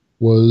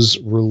was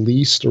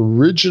released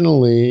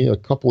originally a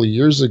couple of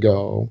years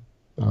ago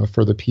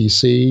for the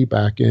PC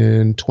back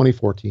in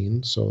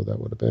 2014. So that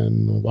would have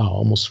been, wow,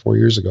 almost 4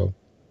 years ago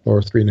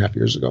or 3.5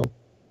 years ago.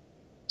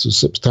 So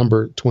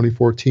September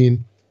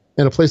 2014.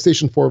 And a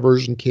PlayStation 4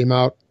 version came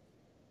out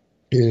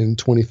in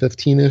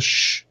 2015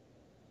 ish.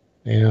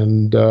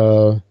 And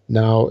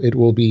now it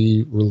will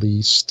be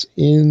released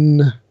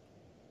in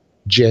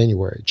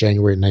January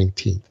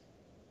 19th,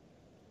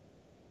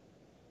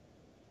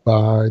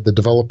 by the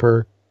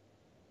developer,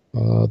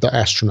 The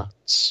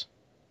Astronauts.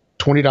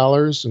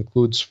 $20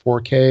 includes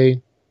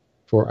 4K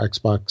for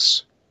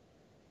Xbox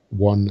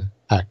One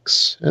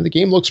X. And the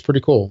game looks pretty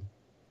cool.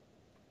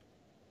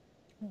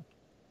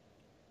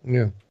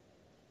 Yeah.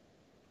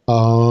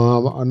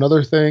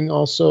 Another thing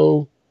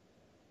also,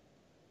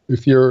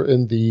 if you're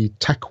in the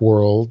tech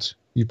world,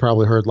 you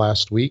probably heard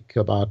last week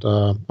about,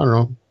 I don't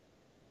know,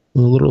 a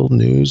little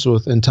news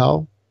with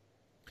Intel.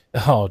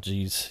 Oh,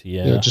 geez,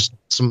 Yeah, yeah, just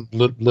some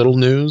little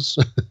news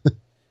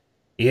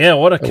yeah.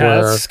 What a kind.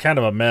 where, That's kind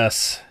of a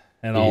mess.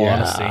 In all yeah,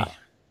 honesty,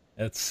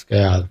 it's kind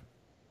yeah, of.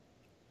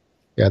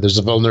 yeah, there's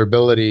a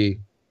vulnerability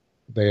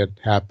that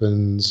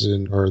happens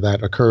or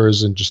that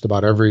occurs in just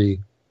about every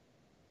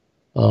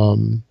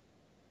um,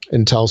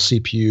 Intel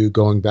CPU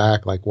going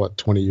back like what,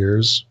 20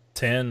 years?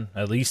 10,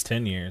 at least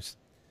 10 years.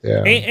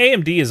 Yeah.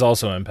 AMD is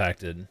also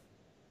impacted.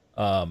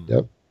 Um,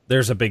 Yep.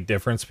 there's a big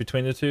difference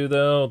between the two,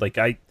 though. Like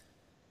I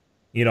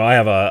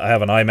have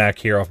an iMac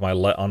here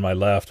on my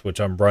left, which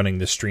I'm running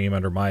the stream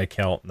under my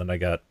account, and then I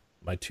got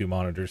my two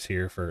monitors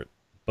here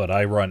but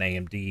I run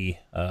AMD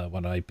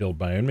when I build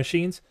my own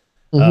machines.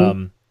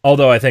 Hmm.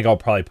 Although I think I'll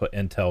probably put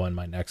Intel in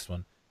my next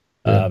one.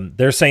 Yeah.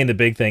 They're saying the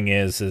big thing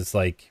is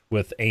like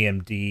with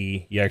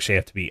AMD, you actually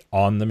have to be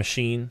on the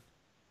machine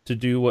to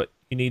do what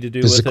you need to do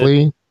with it.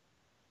 Physically.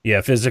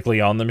 Yeah, physically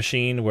on the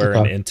machine, where in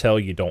Okay.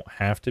 Intel you don't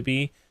have to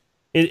be.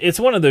 It's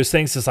one of those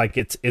things. It's like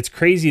it's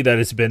crazy that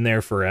it's been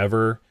there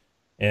forever,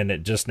 and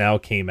it just now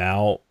came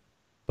out.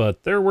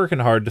 But they're working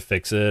hard to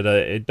fix it.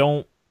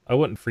 I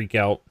wouldn't freak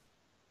out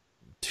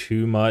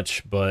too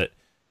much, but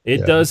it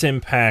Yeah. does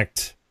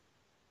impact.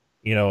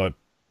 It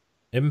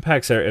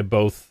impacts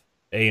both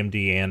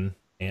AMD and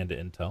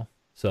Intel.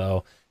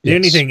 So the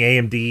only Yes. thing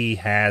AMD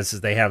has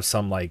is they have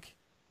some like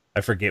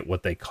I forget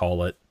what they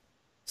call it,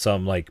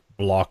 some like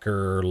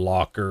blocker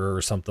locker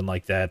or something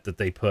like that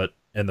they put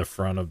in the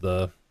front of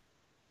the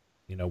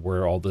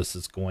where all this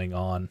is going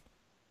on.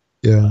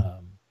 Yeah.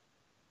 Um,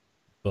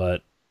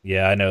 but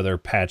yeah, I know they're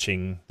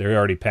patching. They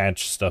already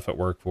patched stuff at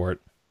work for it.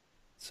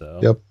 So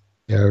Yep.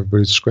 Yeah.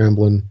 Everybody's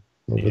scrambling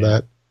over yeah,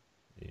 that.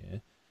 yeah.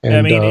 I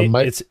And mean,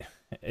 my it's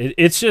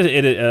just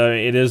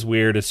it is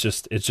weird. It's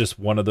just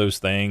one of those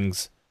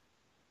things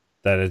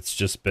that it's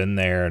just been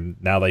there, and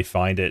now they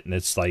find it, and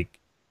it's like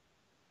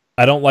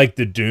I don't like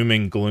the doom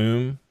and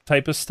gloom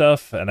type of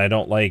stuff, and I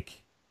don't like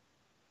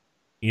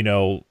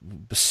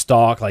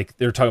stock like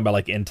they're talking about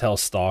like Intel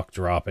stock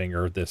dropping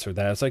or this or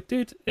that. It's like,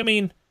 dude, I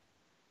mean,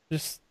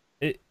 just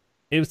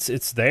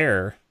it's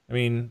there. I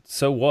mean,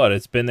 so what?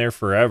 It's been there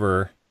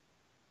forever.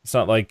 It's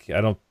not like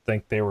I don't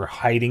think they were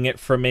hiding it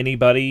from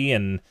anybody,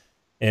 and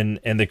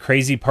the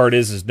crazy part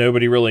is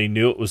nobody really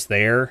knew it was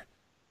there,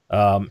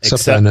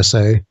 except the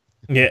NSA.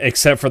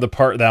 except for the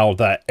part now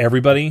that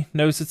everybody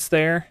knows it's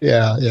there.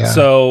 Yeah. Yeah.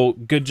 So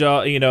good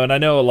job, and I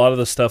know a lot of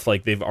the stuff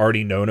like they've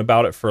already known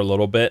about it for a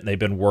little bit, and they've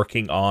been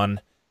working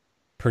on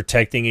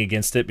protecting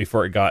against it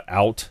before it got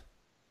out.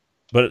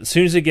 But as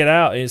soon as it got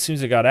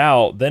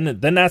out, then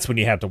that's when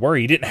you have to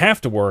worry. You didn't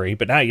have to worry,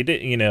 but now you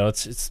did.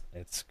 It's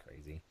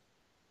crazy.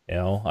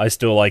 I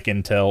still like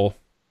Intel.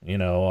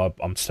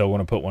 I'm still going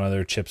to put one of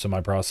their chips in my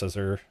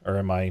processor or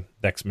in my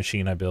next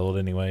machine I build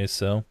anyway.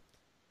 So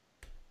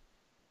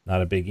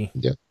not a biggie.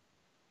 Yeah.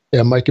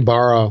 Yeah. Mike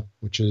Ibarra,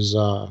 which is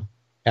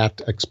at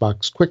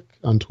Xbox Quick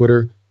on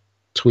Twitter,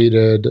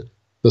 tweeted,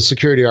 the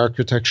security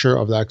architecture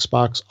of the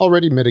Xbox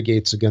already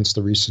mitigates against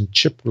the recent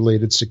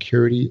chip-related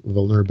security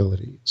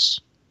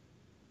vulnerabilities.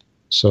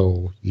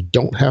 So you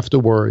don't have to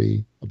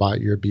worry about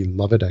your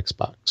beloved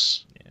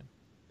Xbox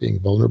being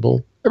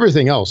vulnerable.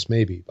 Everything else,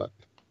 maybe, but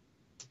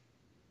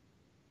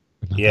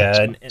not the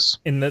Yeah, and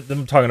Xbox.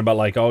 them talking about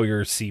like, oh,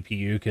 your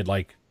CPU could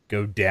like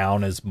go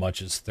down as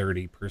much as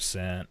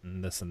 30%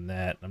 and this and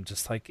that. And I'm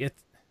just like,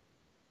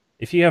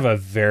 if you have a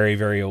very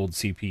very old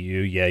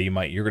CPU, yeah,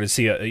 you're going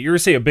to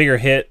see a bigger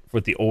hit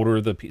with the older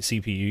the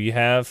CPU you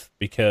have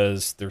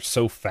because they're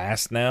so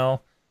fast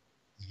now.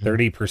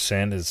 Mhm.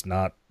 30% is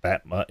not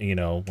that much,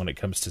 when it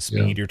comes to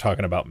Yeah. speed. You're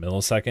talking about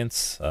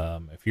milliseconds.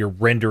 If you're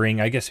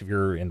rendering, I guess if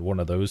you're in one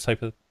of those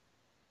type of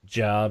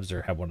jobs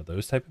or have one of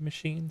those type of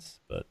machines,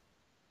 but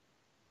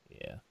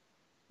yeah,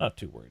 not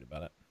too worried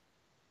about it.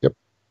 Yep.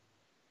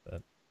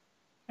 But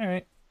all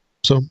right.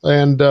 So,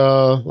 and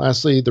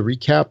lastly, the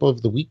recap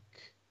of the week.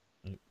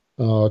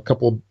 A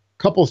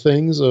couple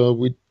things.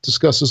 We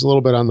discussed this a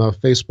little bit on the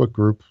Facebook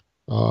group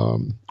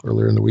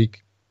earlier in the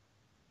week.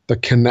 The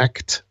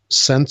Kinect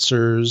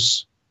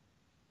sensors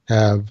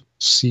have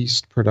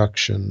ceased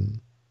production.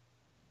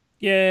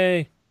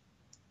 Yay.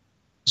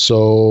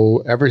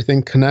 So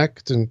everything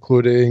Kinect,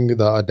 including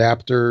the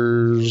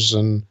adapters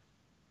and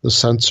the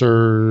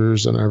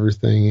sensors and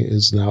everything,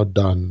 is now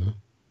done.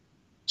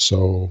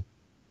 So,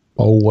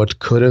 what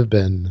could have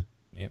been,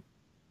 yep,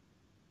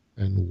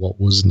 and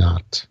what was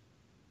not.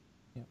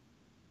 Yep.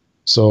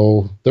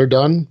 So they're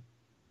done.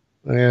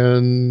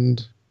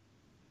 And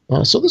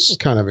so this is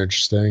kind of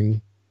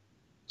interesting.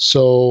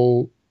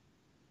 So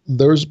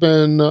there's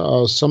been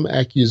some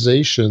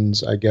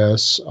accusations, I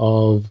guess,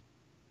 of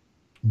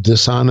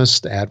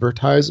dishonest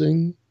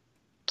advertising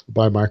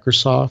by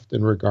Microsoft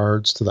in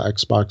regards to the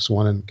Xbox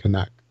One and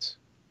Kinect.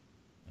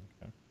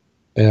 Okay.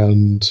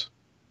 And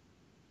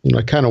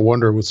I kind of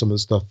wonder with some of the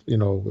stuff,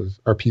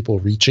 are people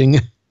reaching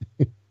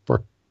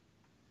for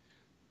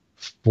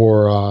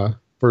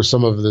for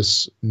some of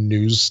this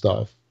news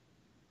stuff?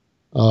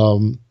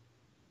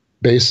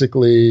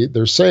 Basically,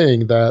 they're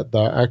saying that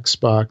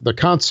the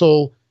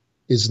console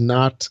is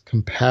not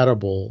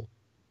compatible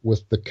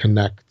with the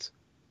Kinect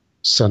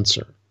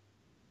sensor,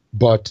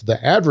 but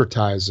the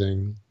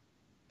advertising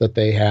that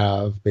they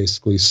have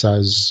basically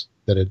says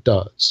that it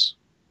does.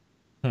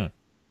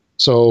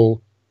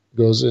 So it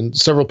goes in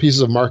several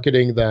pieces of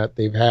marketing that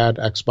they've had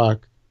Xbox,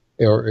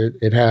 or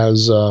it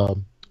has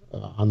on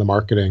the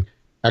marketing,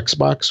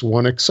 Xbox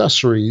One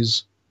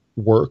accessories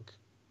work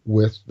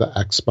with the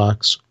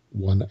Xbox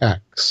One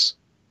X,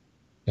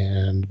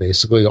 and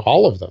basically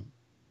all of them.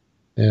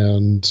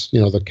 And,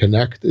 the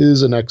Kinect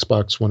is an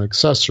Xbox One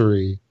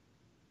accessory,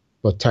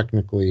 but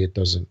technically it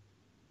doesn't,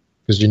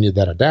 because you need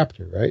that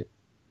adapter, right?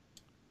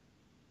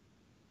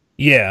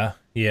 Yeah.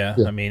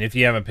 I mean, if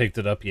you haven't picked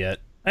it up yet,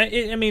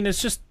 I mean,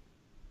 it's just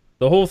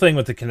the whole thing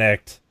with the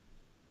Kinect.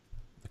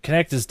 The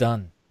Kinect is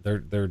done. They're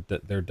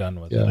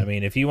done with it. I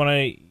mean, if you want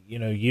to,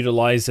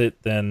 utilize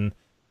it, then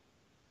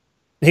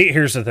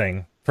here's the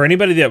thing. For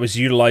anybody that was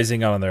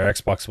utilizing it on their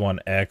Xbox One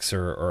X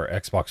or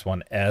Xbox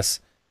One S,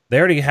 they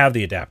already have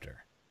the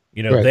adapter.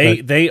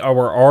 They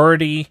were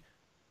already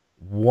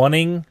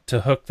wanting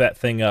to hook that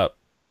thing up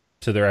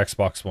to their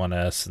Xbox One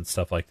S and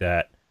stuff like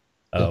that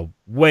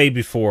way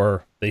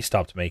before they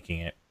stopped making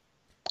it.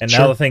 And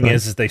now the thing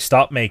is they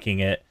stopped making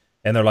it,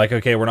 and they're like,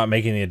 okay, we're not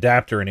making the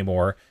adapter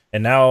anymore.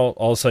 And now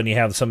all of a sudden you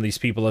have some of these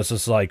people that's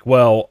just like,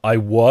 well, I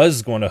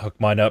was going to hook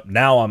mine up.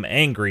 Now I'm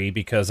angry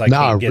because I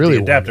can't get the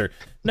adapter.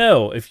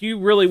 No, if you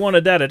really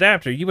wanted that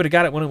adapter, you would have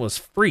got it when it was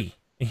free,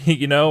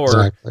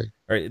 Exactly.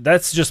 Or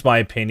that's just my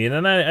opinion.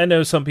 And I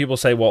know some people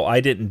say, well, I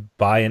didn't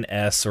buy an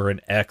S or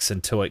an X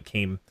until it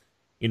came,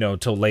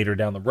 till later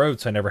down the road.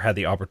 So I never had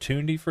the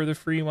opportunity for the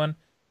free one.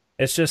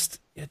 It's just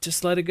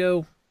let it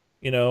go.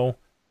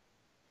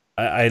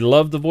 I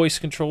love the voice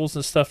controls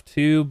and stuff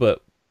too,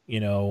 but,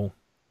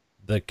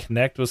 the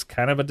Kinect was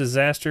kind of a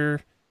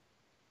disaster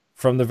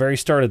from the very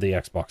start of the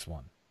Xbox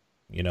One.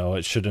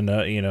 It should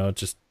have,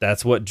 just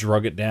that's what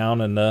drug it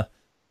down in the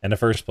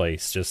first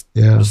place. Just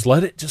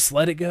let it go. Just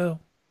let it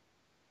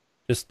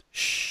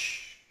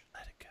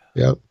go.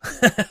 Yep.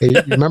 Hey,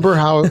 remember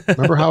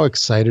how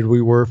excited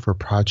we were for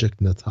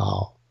Project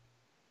Natal?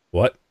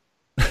 What?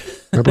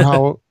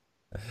 Remember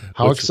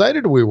how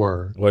excited we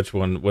were? Which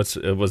one? Was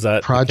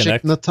that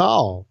Project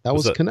Natal? That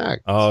was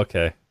Kinect. Oh,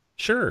 okay.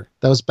 Sure.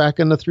 That was back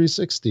in the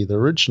 360, the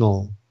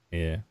original.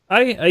 Yeah.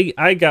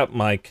 I got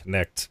my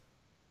Kinect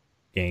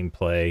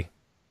gameplay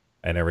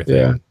and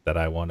everything that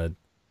I wanted.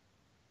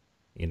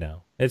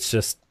 It's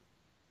just,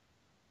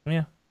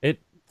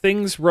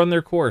 things run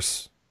their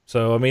course.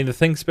 So, I mean, the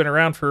thing's been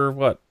around for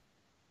what?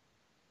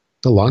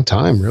 A long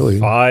time, really.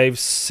 5,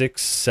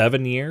 6,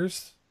 7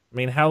 years. I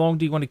mean, how long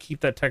do you want to keep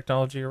that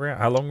technology around?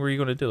 How long were you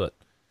going to do it?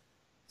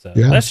 So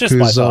that's just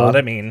my thought.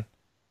 I mean,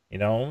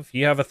 if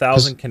you have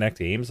 1,000 Kinect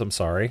games, I'm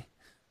sorry.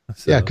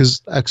 So, yeah,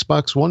 because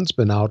Xbox One's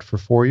been out for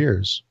 4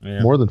 years.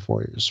 Yeah. More than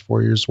 4 years.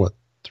 4 years, what?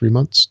 3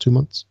 months? 2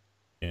 months?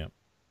 Yeah.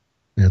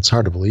 It's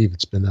hard to believe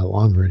it's been that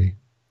long already.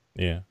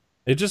 Yeah.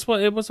 It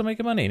wasn't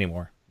making money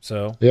anymore.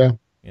 So,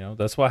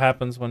 that's what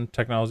happens when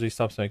technology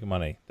stops making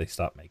money. They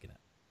stop making it.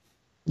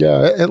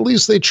 Yeah, at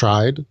least they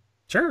tried.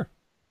 Sure.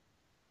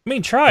 I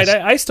mean, tried.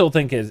 I still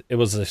think it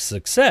was a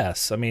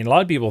success. I mean, a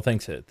lot of people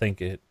think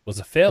it was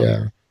a failure.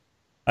 Yeah.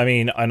 I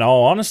mean, in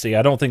all honesty,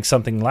 I don't think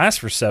something lasts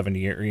for 7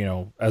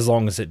 years, as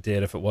long as it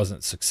did if it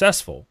wasn't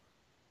successful.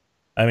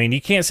 I mean,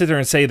 you can't sit there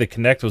and say the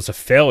Kinect was a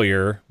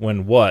failure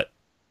when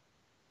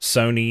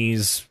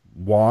Sony's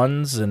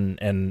wands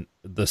and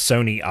the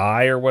Sony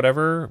Eye or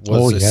whatever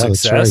was a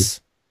success.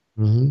 That's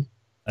right. Mm-hmm.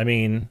 I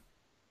mean,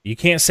 you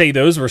can't say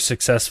those were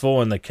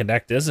successful and the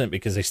Kinect isn't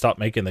because they stopped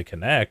making the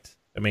Kinect.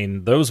 I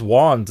mean, those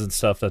wands and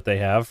stuff that they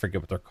have,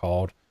 forget what they're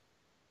called.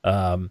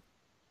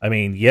 I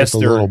mean, yes,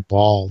 they're little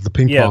ball, the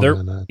ping pong. They're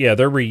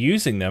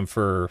reusing them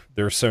for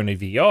their Sony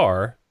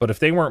VR. But if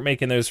they weren't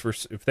making those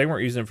if they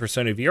weren't using them for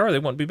Sony VR, they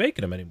wouldn't be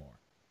making them anymore.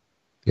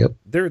 Yep,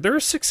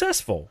 they're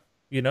successful.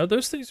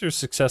 Those things are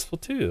successful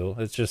too.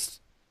 It's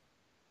just,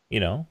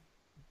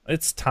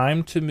 it's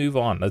time to move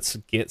on. Let's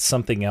get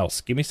something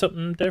else. Give me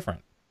something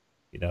different.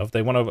 You know, if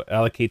they want to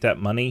allocate that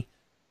money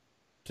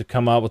to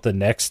come out with the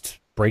next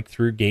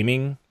breakthrough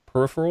gaming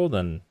peripheral,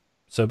 then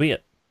so be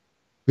it.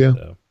 Yeah.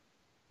 So,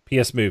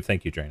 PS Move,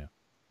 thank you, Drano.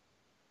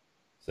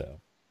 So,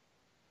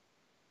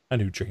 I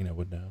knew Drano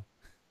would know.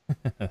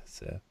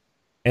 So,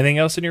 anything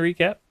else in your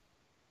recap?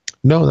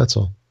 No, that's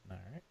all. All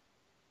right.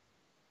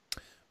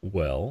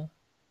 Well,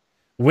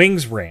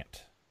 Wings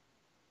rant.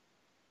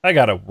 I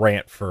got a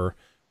rant for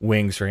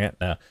Wings rant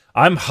now.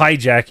 I'm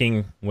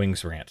hijacking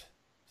Wings rant.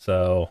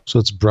 So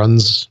it's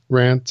Brun's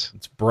rant.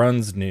 It's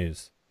Brun's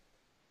news.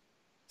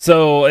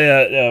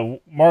 So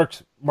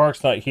Mark's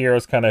not here. I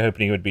was kind of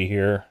hoping he would be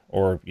here,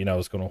 or I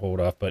was going to hold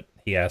off. But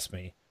he asked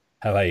me,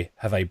 "Have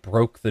I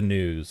broke the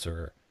news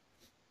or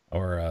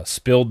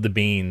spilled the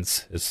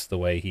beans?" Is the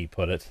way he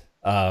put it.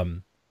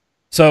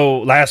 So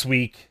last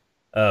week,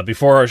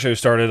 before our show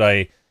started,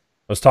 I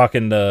was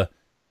talking to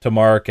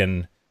Mark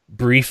and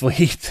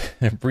briefly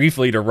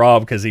to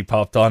Rob because he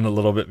popped on a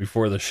little bit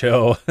before the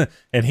show,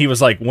 and he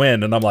was like,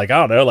 "When?" And I'm like, "I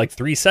don't know, like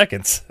 3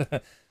 seconds."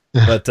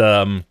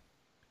 But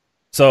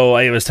so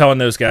I was telling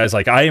those guys,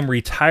 like, I am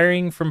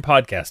retiring from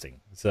podcasting.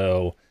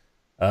 So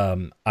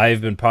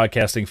I've been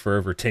podcasting for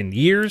over 10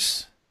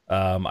 years.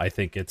 I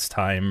think it's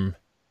time.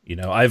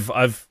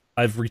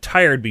 I've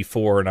retired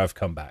before and I've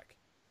come back.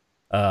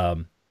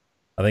 I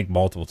think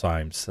multiple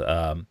times.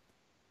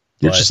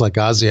 You're just like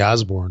Ozzy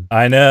Osbourne.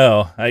 I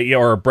know.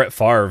 Or Brett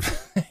Favre.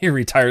 He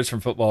retires from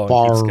football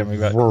and keeps coming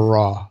back.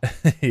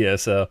 Yeah,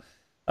 so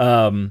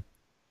I'm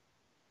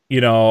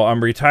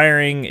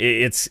retiring.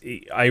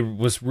 I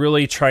was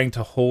really trying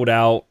to hold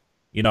out.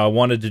 I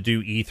wanted to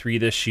do E3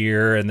 this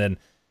year, and then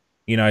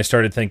I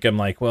started thinking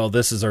like, well,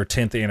 this is our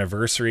 10th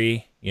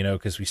anniversary,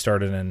 because this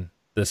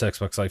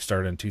Xbox Live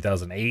started in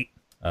 2008.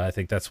 I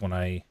think that's when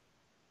I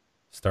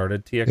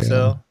started TXL.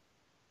 Yeah.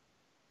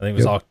 I think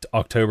it was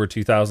October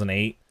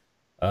 2008.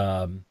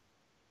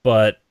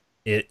 But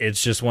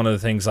it's just one of the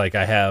things, like,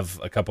 I have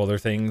a couple other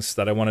things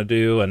that I want to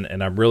do,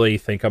 and I really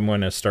think I'm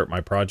going to start my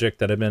project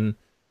that I've been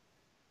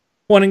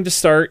wanting to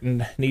start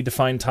and need to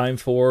find time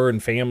for,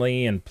 and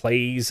family and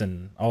plays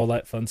and all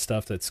that fun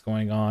stuff that's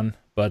going on.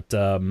 But,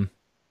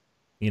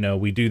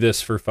 we do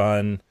this for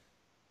fun,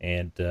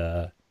 and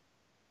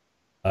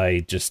I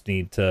just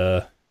need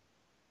to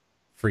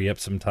free up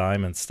some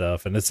time and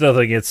stuff. And it's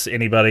nothing against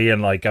anybody,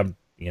 and like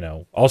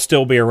I'll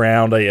still be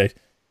around.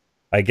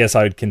 I guess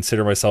I would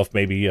consider myself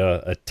maybe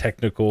a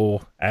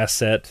technical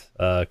asset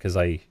because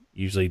I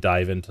usually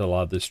dive into a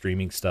lot of the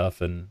streaming stuff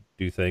and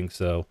do things.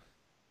 So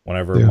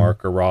whenever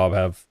Mark or Rob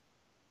have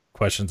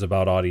questions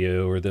about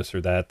audio or this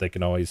or that, they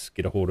can always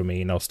get a hold of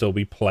me, and I'll still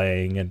be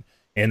playing and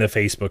in the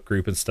Facebook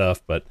group and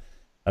stuff. But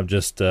I'm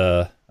just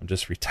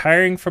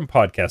retiring from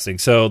podcasting.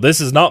 So this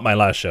is not my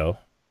last show.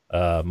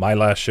 My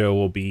last show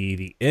will be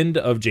the end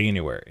of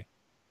January.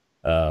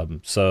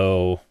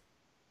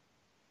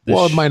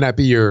 It might not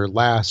be your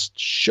last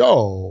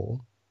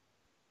show,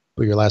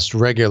 but your last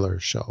regular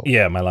show.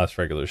 Yeah, my last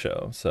regular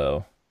show.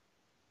 So,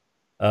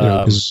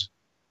 because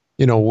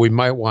we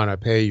might want to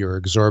pay your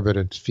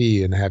exorbitant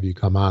fee and have you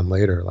come on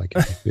later, like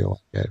if you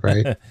feel like it,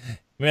 right?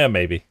 Yeah,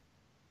 maybe.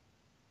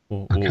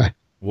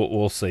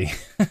 We'll see.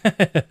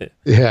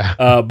 Yeah.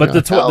 But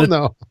the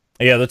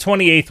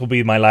 28th will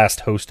be my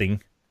last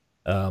hosting,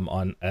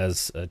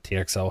 as a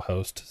TXL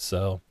host.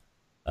 So,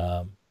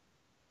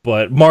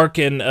 but Mark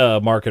and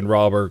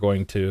Rob are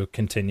going to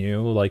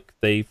continue like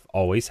they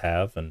always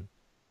have and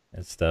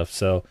stuff.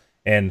 So,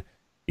 and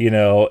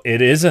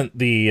it isn't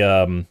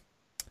the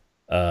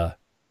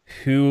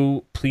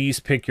who please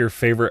pick your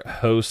favorite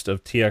host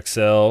of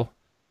TXL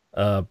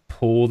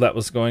poll that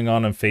was going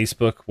on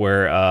Facebook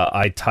where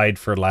I tied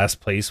for last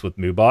place with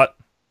Moobot.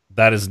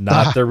 That is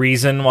not the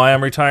reason why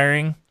I'm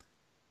retiring.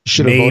 You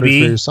should have voted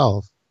for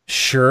yourself.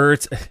 Sure,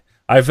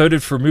 I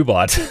voted for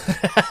Moobot.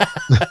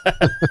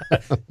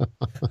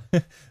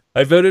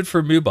 I voted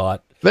for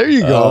Moobot. There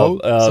you go.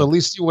 So at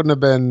least you wouldn't have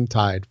been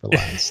tied for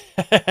last.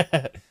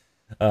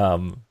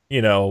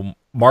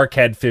 Mark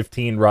had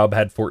 15, Rob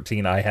had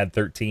 14, I had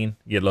 13.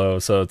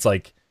 So it's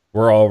like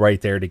we're all right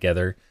there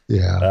together.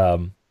 Yeah.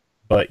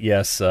 But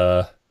yes,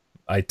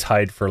 I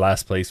tied for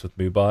last place with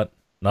Moobot.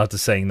 Not to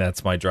saying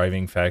that's my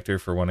driving factor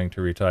for wanting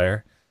to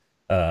retire.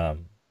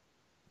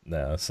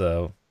 No,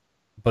 so.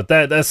 But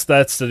that's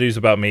the news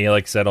about me.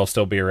 Like I said, I'll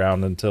still be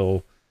around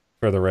until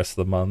for the rest of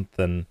the month,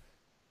 and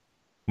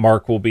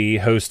Mark will be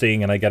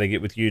hosting, and I got to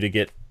get with you to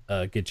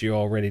get you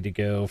all ready to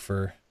go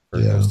for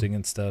hosting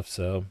and stuff.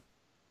 So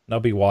I'll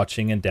be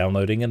watching and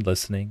downloading and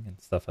listening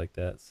and stuff like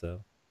that.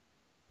 So,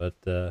 but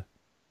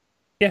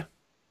yeah,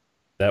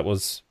 that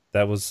was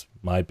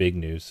my big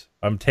news.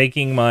 I'm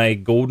taking my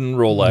golden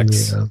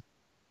Rolex,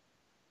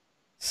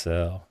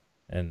 so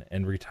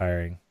and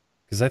retiring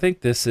because I think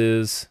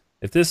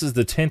if this is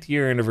the 10th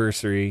year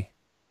anniversary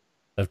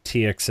of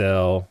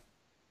TXL,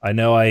 I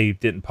know I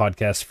didn't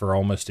podcast for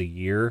almost a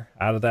year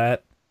out of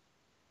that.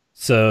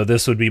 So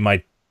this would be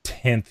my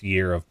 10th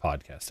year of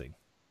podcasting.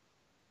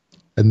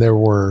 And there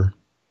were,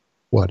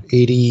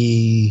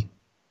 80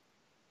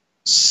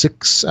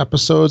 6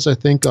 episodes, I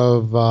think,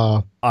 of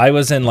I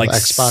was in like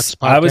Xbox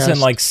I was in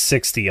podcast. like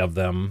 60 of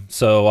them,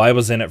 so I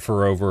was in it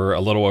for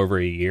a little over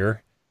a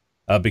year,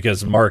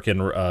 because Mark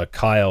and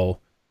Kyle,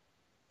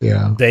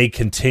 Yeah. they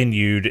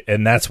continued,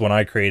 and that's when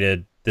I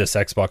created this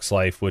Xbox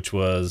Life, which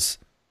was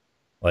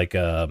like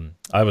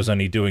I was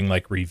only doing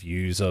like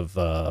reviews of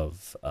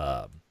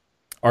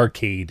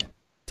arcade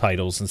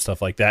titles and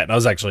stuff like that, and I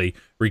was actually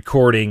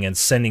recording and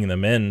sending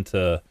them in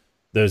to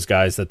those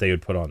guys that they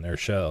would put on their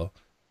show.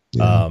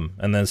 Yeah.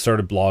 And then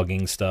started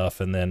blogging stuff,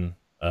 and then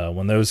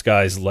when those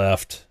guys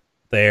left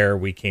there,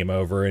 we came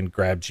over and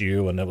grabbed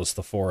you, and it was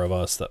the 4 of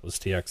us that was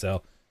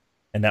TXL,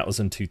 and that was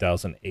in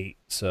 2008.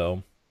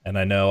 So, and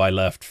I know I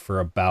left for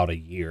about a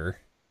year.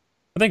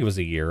 I think it was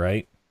a year,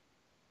 right?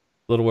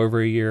 A little over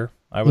a year.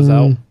 I was out.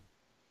 I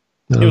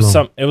don't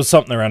know. It was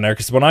something around there,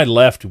 because when I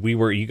left,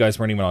 you guys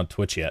weren't even on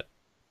Twitch yet,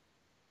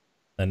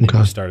 and then Okay.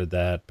 you started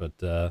that.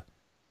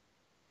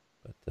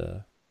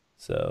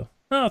 So,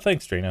 oh,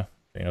 thanks, Drano.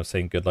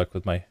 Saying good luck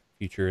with my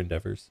future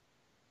endeavors.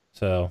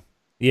 So,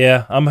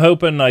 yeah, I'm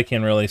hoping I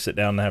can really sit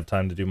down and have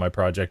time to do my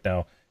project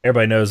now.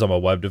 Everybody knows I'm a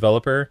web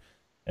developer,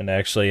 and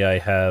actually I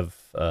have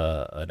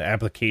an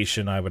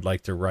application I would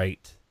like to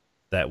write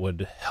that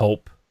would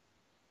help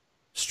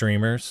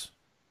streamers,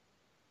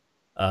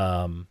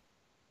 but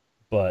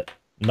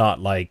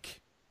not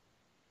like,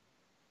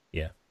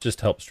 yeah,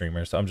 just help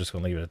streamers. I'm just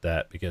going to leave it at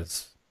that,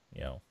 because,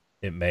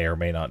 it may or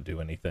may not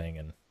do anything,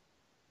 and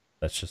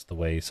that's just the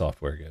way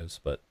software goes.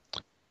 But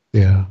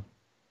Yeah.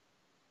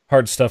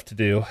 hard stuff to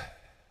do.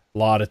 A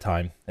lot of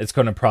time. It's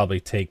going to probably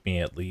take me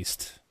at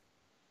least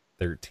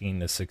 13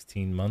 to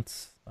 16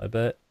 months, I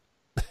bet.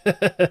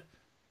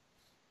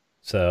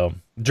 So,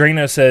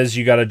 Drano says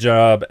you got a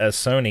job at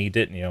Sony,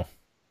 didn't you?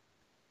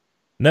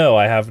 No,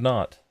 I have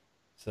not.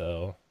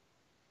 So,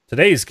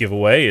 today's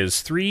giveaway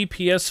is 3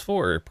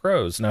 PS4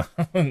 Pros. No,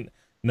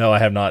 no, I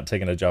have not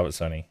taken a job at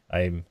Sony.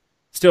 I'm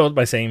still at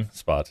my same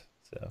spot.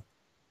 So,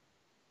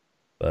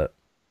 but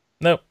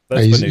nope,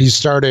 that's He's, the news. he's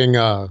starting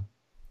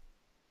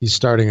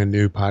a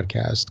new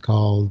podcast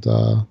called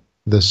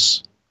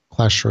This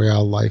Clash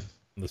Royale Life.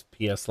 This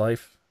PS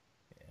Life.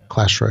 Yeah.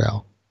 Clash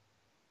Royale.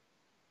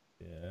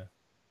 Yeah.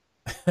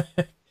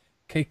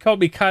 Okay, called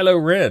me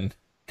Kylo Ren.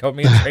 Called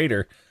me a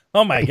traitor.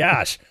 Oh my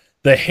gosh,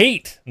 the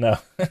hate. No,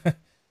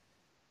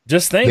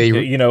 just think.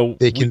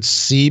 They can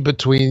see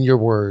between your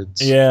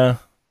words. Yeah.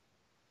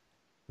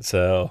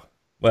 So,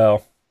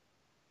 well,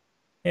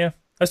 yeah.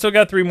 I still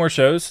got 3 more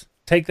shows.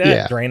 Take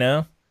that,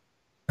 Drano.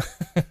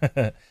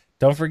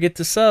 Don't forget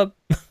to sub.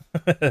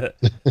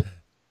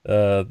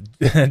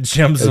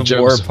 Gems of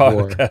War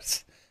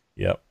podcast.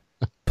 Yep.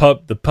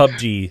 The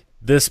PUBG.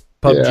 This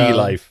PUBG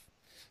life.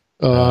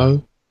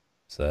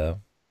 So,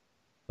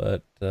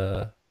 but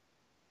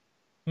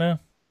no,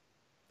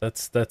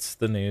 that's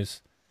the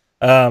news.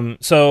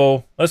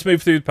 So let's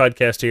move through the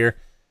podcast here.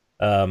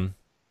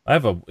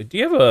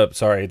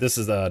 Sorry, this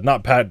is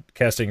not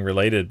podcasting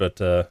related, but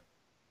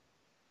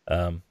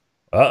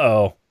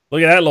uh-oh.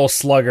 Look at that little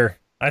slugger.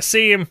 I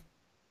see him.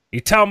 You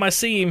tell him I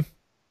see him.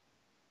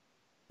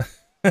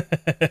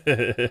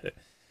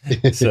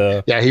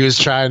 So yeah, he was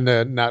trying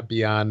to not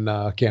be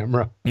on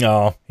camera.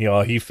 No,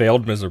 he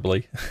failed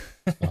miserably.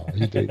 Oh,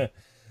 he did.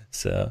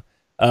 So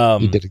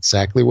he did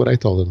exactly what I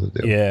told him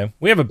to do. Yeah,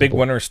 we have a big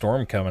winter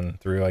storm coming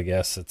through. I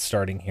guess it's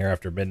starting here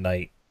after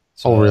midnight.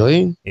 So, oh,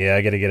 really? Yeah,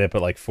 I got to get up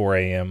at like 4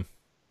 a.m.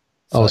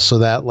 So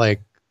that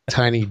like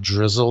tiny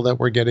drizzle that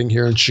we're getting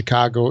here in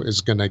Chicago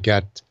is gonna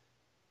get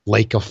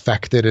lake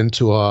affected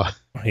into a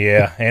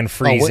and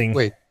freezing.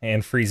 wait.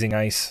 And freezing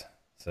ice.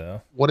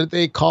 So what did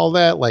they call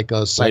that? Like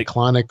a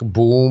cyclonic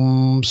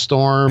boom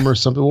storm or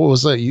something? What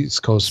was the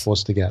East Coast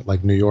supposed to get?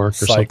 Like New York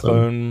or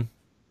something?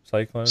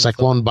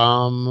 Cyclone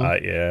bomb.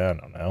 Yeah,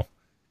 I don't know.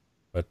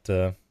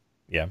 But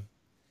yeah.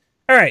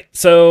 All right.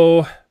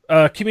 So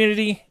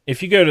community,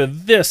 if you go to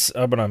this,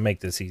 I'm gonna make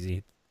this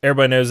easy.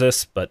 Everybody knows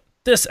this, but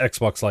this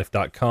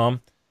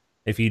xboxlife.com.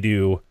 If you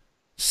do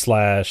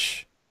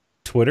 /Twitter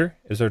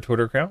is our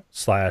Twitter account,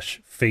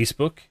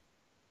 /Facebook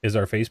is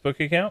our Facebook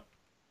account.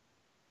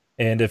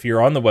 And if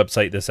you're on the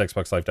website,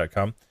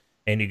 thisxboxlife.com,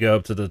 and you go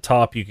up to the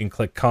top, you can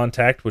click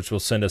contact, which will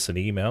send us an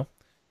email.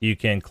 You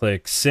can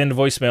click send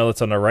voicemail.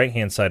 That's on the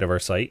right-hand side of our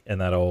site,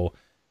 and that'll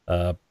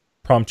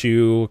prompt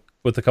you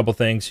with a couple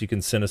things. You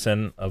can send us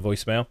in a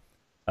voicemail.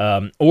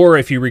 Or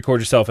if you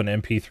record yourself an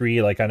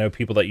MP3, like I know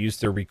people that use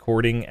their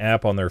recording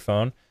app on their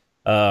phone,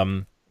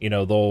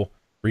 they'll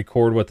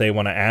record what they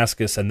want to ask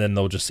us, and then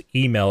they'll just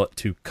email it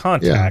to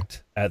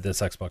contact at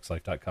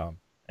thisxboxlife.com.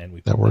 And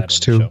we put that works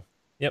that on the too. show.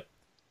 Yep.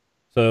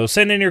 So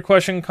send in your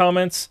question,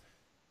 comments,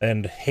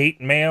 and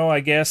hate mail, I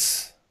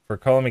guess, for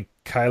calling me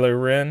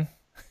Kylo Ren.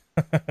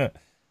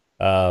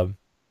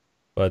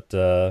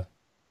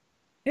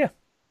 Yeah,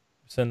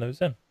 send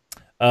those in.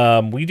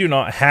 We do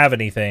not have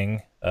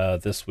anything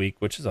this week,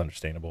 which is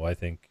understandable, I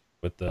think,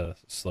 with the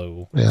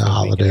slow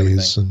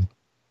holidays and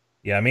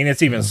yeah, I mean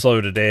it's even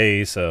slow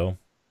today. So,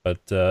 but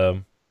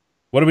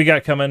what do we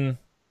got coming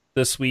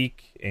this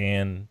week?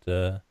 And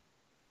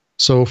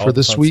so for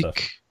this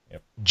week,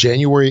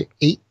 January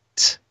 8th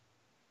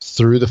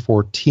through the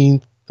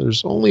 14th.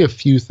 There's only a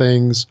few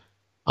things.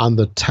 On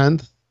the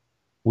 10th,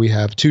 we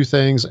have two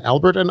things.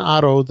 Albert and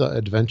Otto, The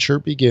Adventure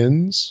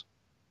Begins.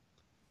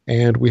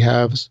 And we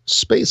have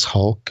Space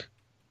Hulk,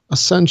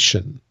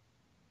 Ascension.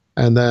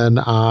 And then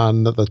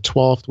on the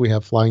 12th, we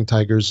have Flying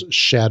Tiger's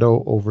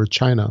Shadow over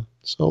China.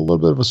 So a little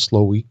bit of a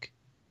slow week.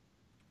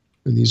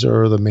 And these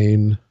are the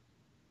main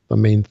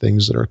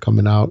things that are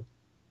coming out.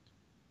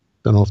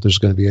 Don't know if there's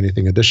going to be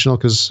anything additional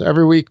because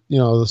every week,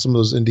 some of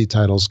those indie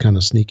titles kind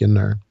of sneak in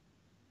there.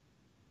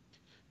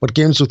 But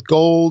Games with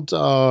Gold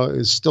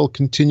is still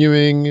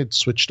continuing. It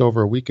switched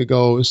over a week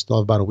ago. Still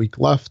have about a week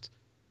left.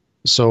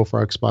 So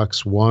for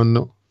Xbox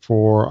One,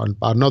 for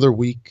about another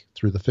week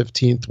through the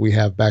 15th, we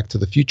have Back to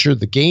the Future,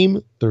 the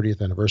game,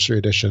 30th Anniversary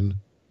Edition.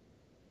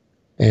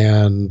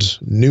 And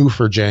new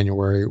for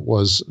January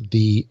was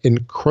The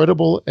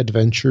Incredible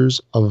Adventures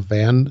of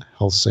Van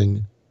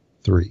Helsing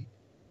 3.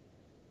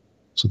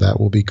 So that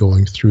will be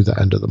going through the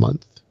end of the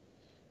month.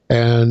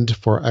 And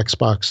for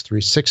Xbox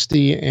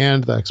 360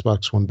 and the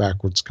Xbox One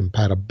backwards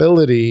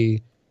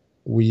compatibility,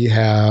 we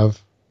have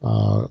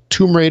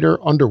Tomb Raider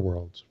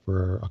Underworld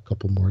for a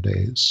couple more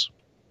days.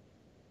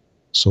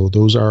 So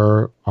those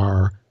are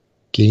our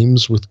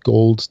Games with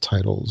Gold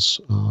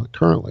titles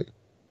currently.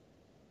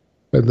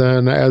 And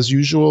then, as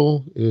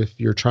usual, if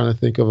you're trying to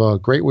think of a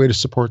great way to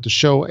support the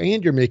show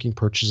and you're making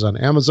purchases on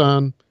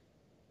Amazon,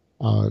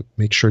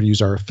 make sure to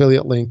use our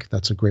affiliate link.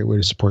 That's a great way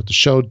to support the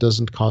show.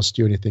 Doesn't cost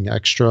you anything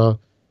extra,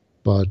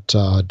 but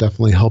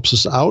definitely helps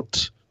us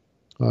out.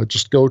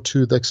 Just go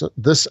to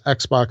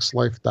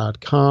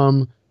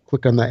thisxboxlife.com,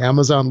 click on the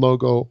Amazon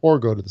logo, or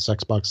go to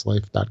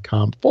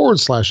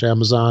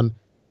thisxboxlife.com/Amazon,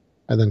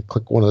 and then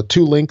click one of the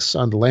two links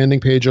on the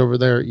landing page over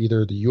there,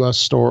 either the US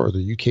store or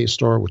the UK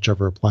store,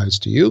 whichever applies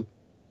to you.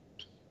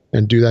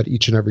 And do that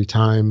each and every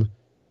time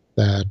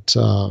that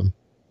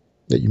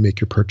you make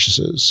your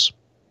purchases.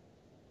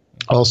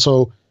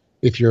 Also,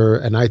 if you're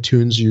an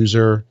iTunes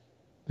user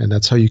and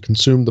that's how you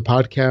consume the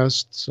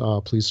podcasts,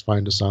 please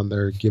find us on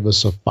there. Give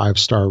us a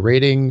 5-star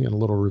rating and a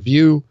little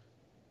review.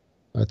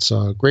 That's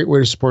a great way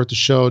to support the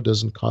show. It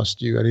doesn't cost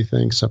you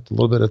anything except a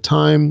little bit of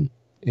time,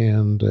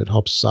 and it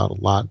helps us out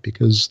a lot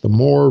because the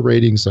more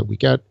ratings that we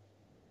get,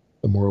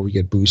 the more we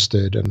get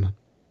boosted and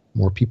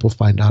more people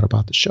find out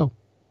about the show,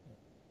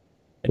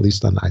 at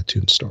least on the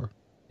iTunes store.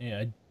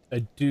 Yeah, I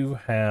do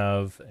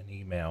have an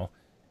email.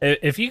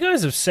 If you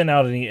guys have sent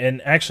out any,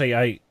 and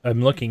actually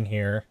I'm looking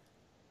here,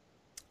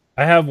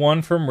 I have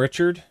one from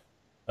Richard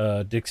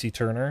Dixie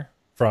Turner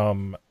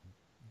from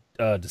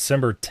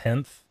December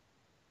 10th,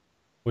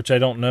 which I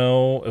don't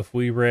know if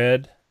we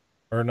read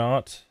or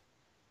not.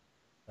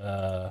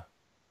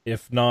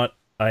 If not,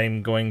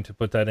 I'm going to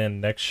put that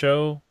in next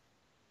show.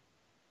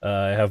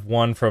 I have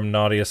one from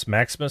Naughtius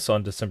Maximus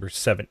on December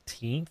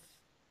 17th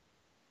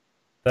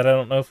that I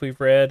don't know if we've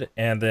read.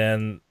 And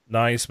then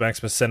Naughtius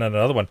Maximus sent out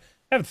another one.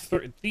 I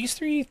have these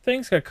three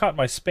things got caught in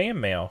my spam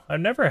mail. I've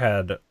never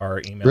had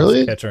our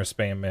emails catch our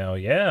spam mail.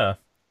 Yeah.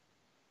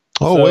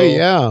 Oh, wait,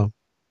 yeah.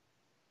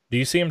 Do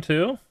you see them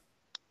too?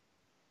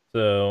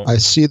 So I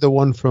see the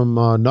one from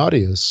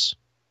Naughtius.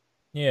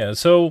 Yeah,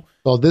 so...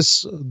 Well,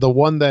 the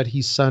one that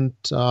he sent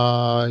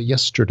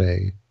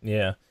yesterday.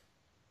 Yeah.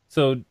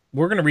 So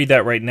we're going to read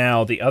that right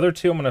now. The other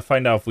two, I'm going to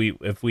find out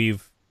if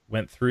we've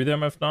went through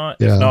them. If not,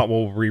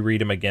 we'll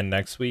reread them again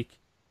next week.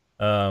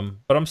 But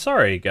I'm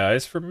sorry,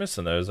 guys, for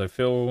missing those. I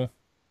feel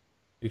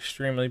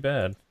extremely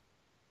bad.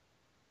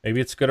 Maybe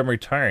it's good I'm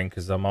retiring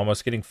because I'm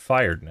almost getting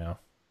fired now.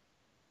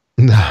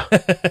 No.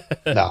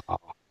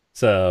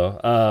 So,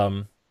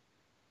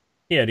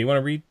 yeah, do you want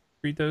to read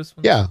those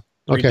ones? Yeah.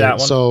 Okay,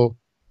 so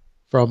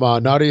from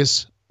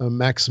Naughtius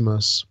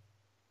Maximus,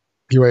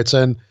 he writes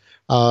in,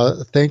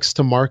 thanks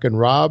to Mark and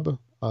Rob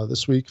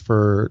this week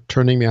for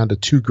turning me on to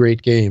two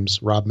great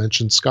games. Rob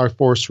mentioned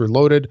Skyforce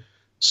Reloaded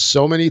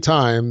so many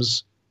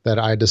times that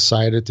I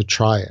decided to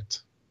try it.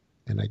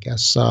 And I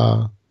guess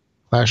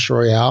Clash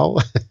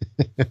Royale.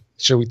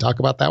 Should we talk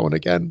about that one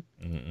again?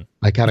 Mm-mm.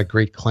 I got a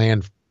great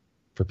clan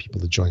for people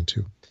to join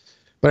too.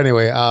 But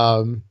anyway,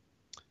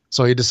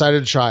 so he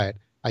decided to try it.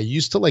 I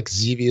used to like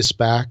Xevious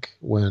back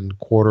when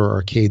quarter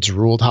arcades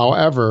ruled.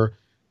 However,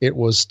 it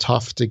was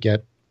tough to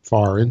get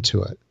far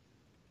into it.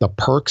 The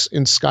perks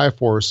in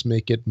Skyforce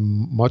make it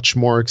much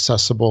more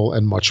accessible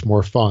and much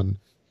more fun.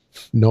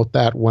 Note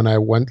that when I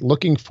went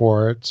looking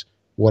for it,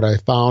 what I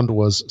found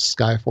was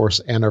Skyforce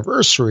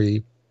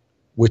Anniversary,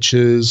 which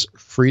is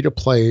free to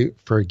play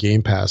for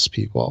Game Pass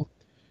people.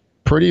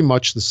 Pretty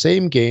much the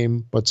same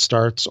game, but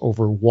starts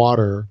over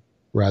water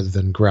rather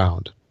than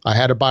ground. I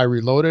had to buy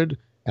Reloaded,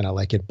 and I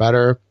like it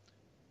better,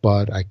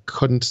 but I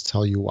couldn't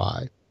tell you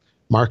why.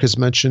 Mark has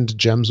mentioned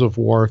Gems of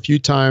War a few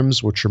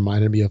times, which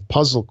reminded me of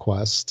Puzzle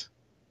Quest.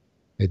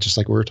 It's just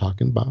like we were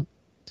talking about.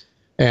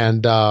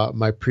 And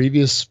my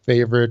previous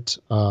favorite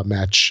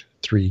Match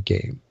 3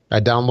 game. I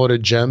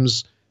downloaded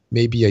Gems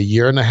maybe a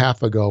year and a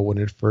half ago when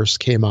it first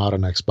came out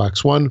on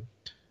Xbox One.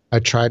 I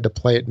tried to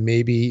play it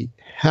maybe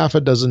half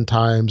a dozen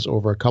times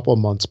over a couple of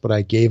months, but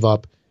I gave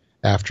up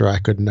after I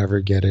could never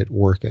get it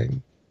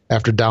working.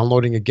 After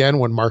downloading again,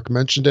 when Mark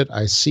mentioned it,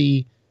 I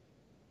see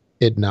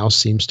it now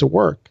seems to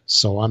work.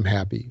 So I'm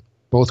happy.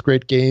 Both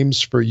great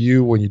games for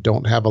you when you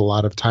don't have a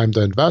lot of time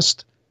to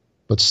invest,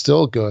 but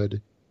still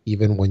good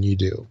even when you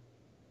do.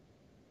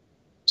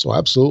 So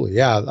absolutely.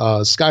 Yeah.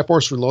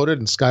 Skyforce Reloaded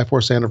and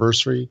Skyforce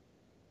Anniversary,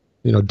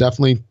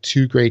 definitely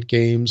two great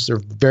games. They're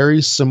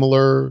very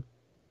similar.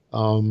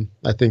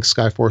 I think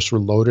Skyforce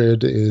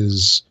Reloaded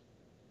is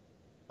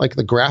like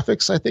the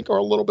graphics, I think, are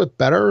a little bit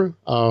better.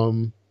 I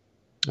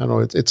don't know.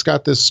 It's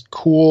got this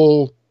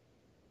cool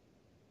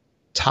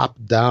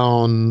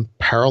top-down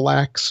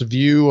parallax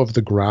view of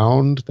the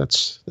ground.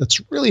 That's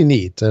really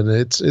neat, and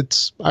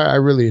I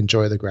really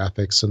enjoy the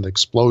graphics and the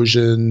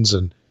explosions,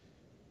 and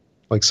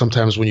like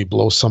sometimes when you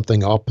blow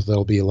something up,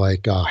 there'll be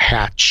like a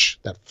hatch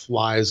that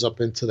flies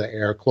up into the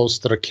air close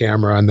to the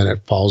camera, and then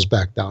it falls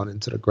back down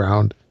into the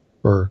ground,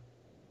 or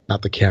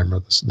not the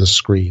camera, the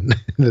screen,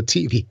 the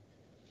TV.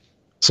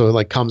 So it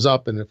like comes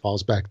up and it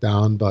falls back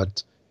down,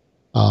 but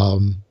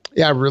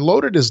yeah,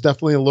 Reloaded is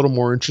definitely a little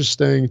more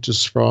interesting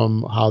just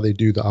from how they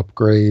do the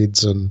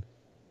upgrades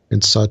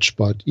and such.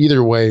 But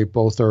either way,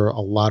 both are a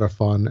lot of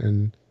fun.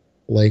 And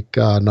like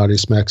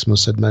Naughty's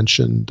Maximus had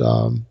mentioned,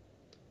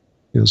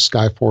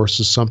 Skyforce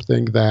is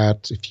something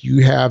that if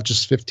you have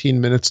just 15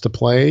 minutes to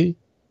play,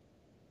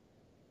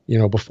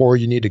 before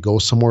you need to go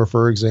somewhere,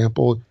 for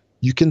example,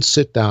 you can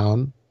sit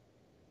down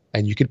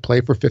and you can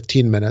play for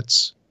 15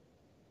 minutes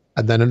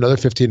and then another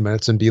 15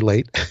 minutes and be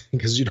late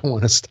because you don't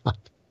want to stop.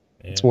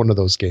 Yeah. It's one of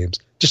those games.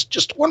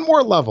 Just one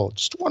more level.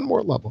 Just one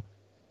more level.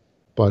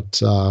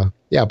 But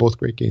yeah, both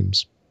great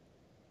games.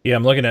 Yeah,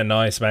 I'm looking at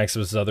Nice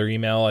Maximus' other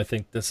email. I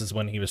think this is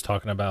when he was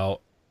talking about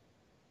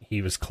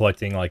he was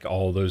collecting like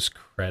all those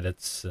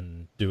credits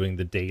and doing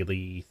the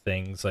daily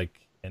things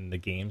like in the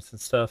games and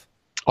stuff.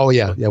 Oh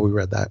yeah, yeah, we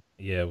read that.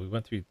 Yeah, we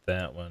went through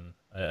that one.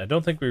 I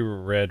don't think we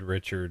read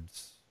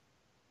Richard's,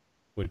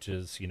 which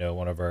is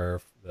one of our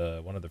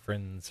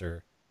friends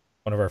or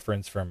one of our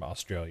friends from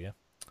Australia.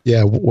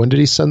 Yeah, when did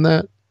he send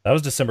that? That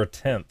was December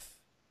 10th.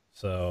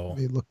 So let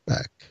me look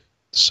back.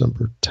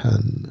 December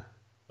 10.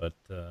 But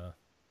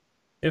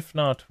if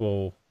not,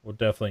 we'll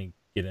definitely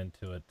get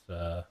into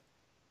it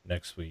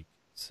next week.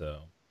 So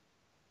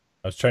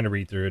I was trying to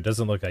read through. It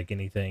doesn't look like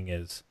anything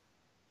is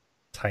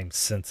time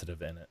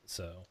sensitive in it.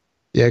 So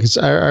yeah, because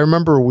I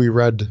remember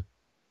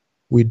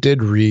we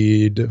did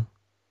read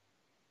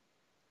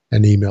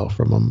an email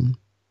from him.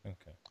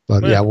 Okay,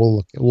 but yeah, we'll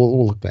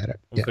look at it.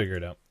 We'll figure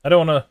it out. I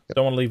don't want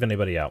to leave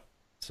anybody out.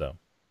 So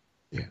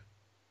yeah,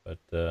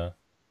 but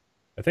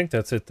I think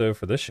that's it though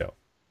for this show.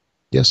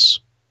 Yes.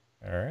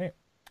 All right,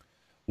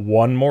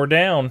 one more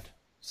down.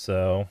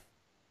 So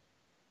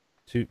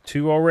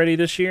two already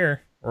this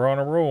year. We're on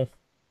a roll.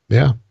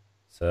 Yeah.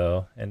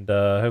 So, and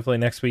hopefully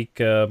next week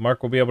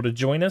Mark will be able to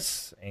join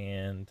us,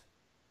 and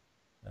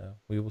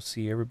we will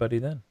see everybody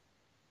then.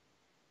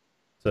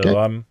 So okay.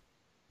 I'm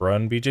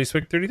Brun BJ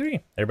Swick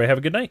 33. Everybody have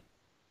a good night.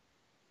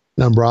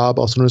 And I'm Rob,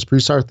 also known as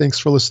Presar. Thanks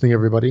for listening,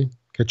 everybody.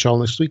 Catch y'all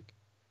next week.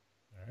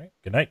 All right.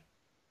 Good night.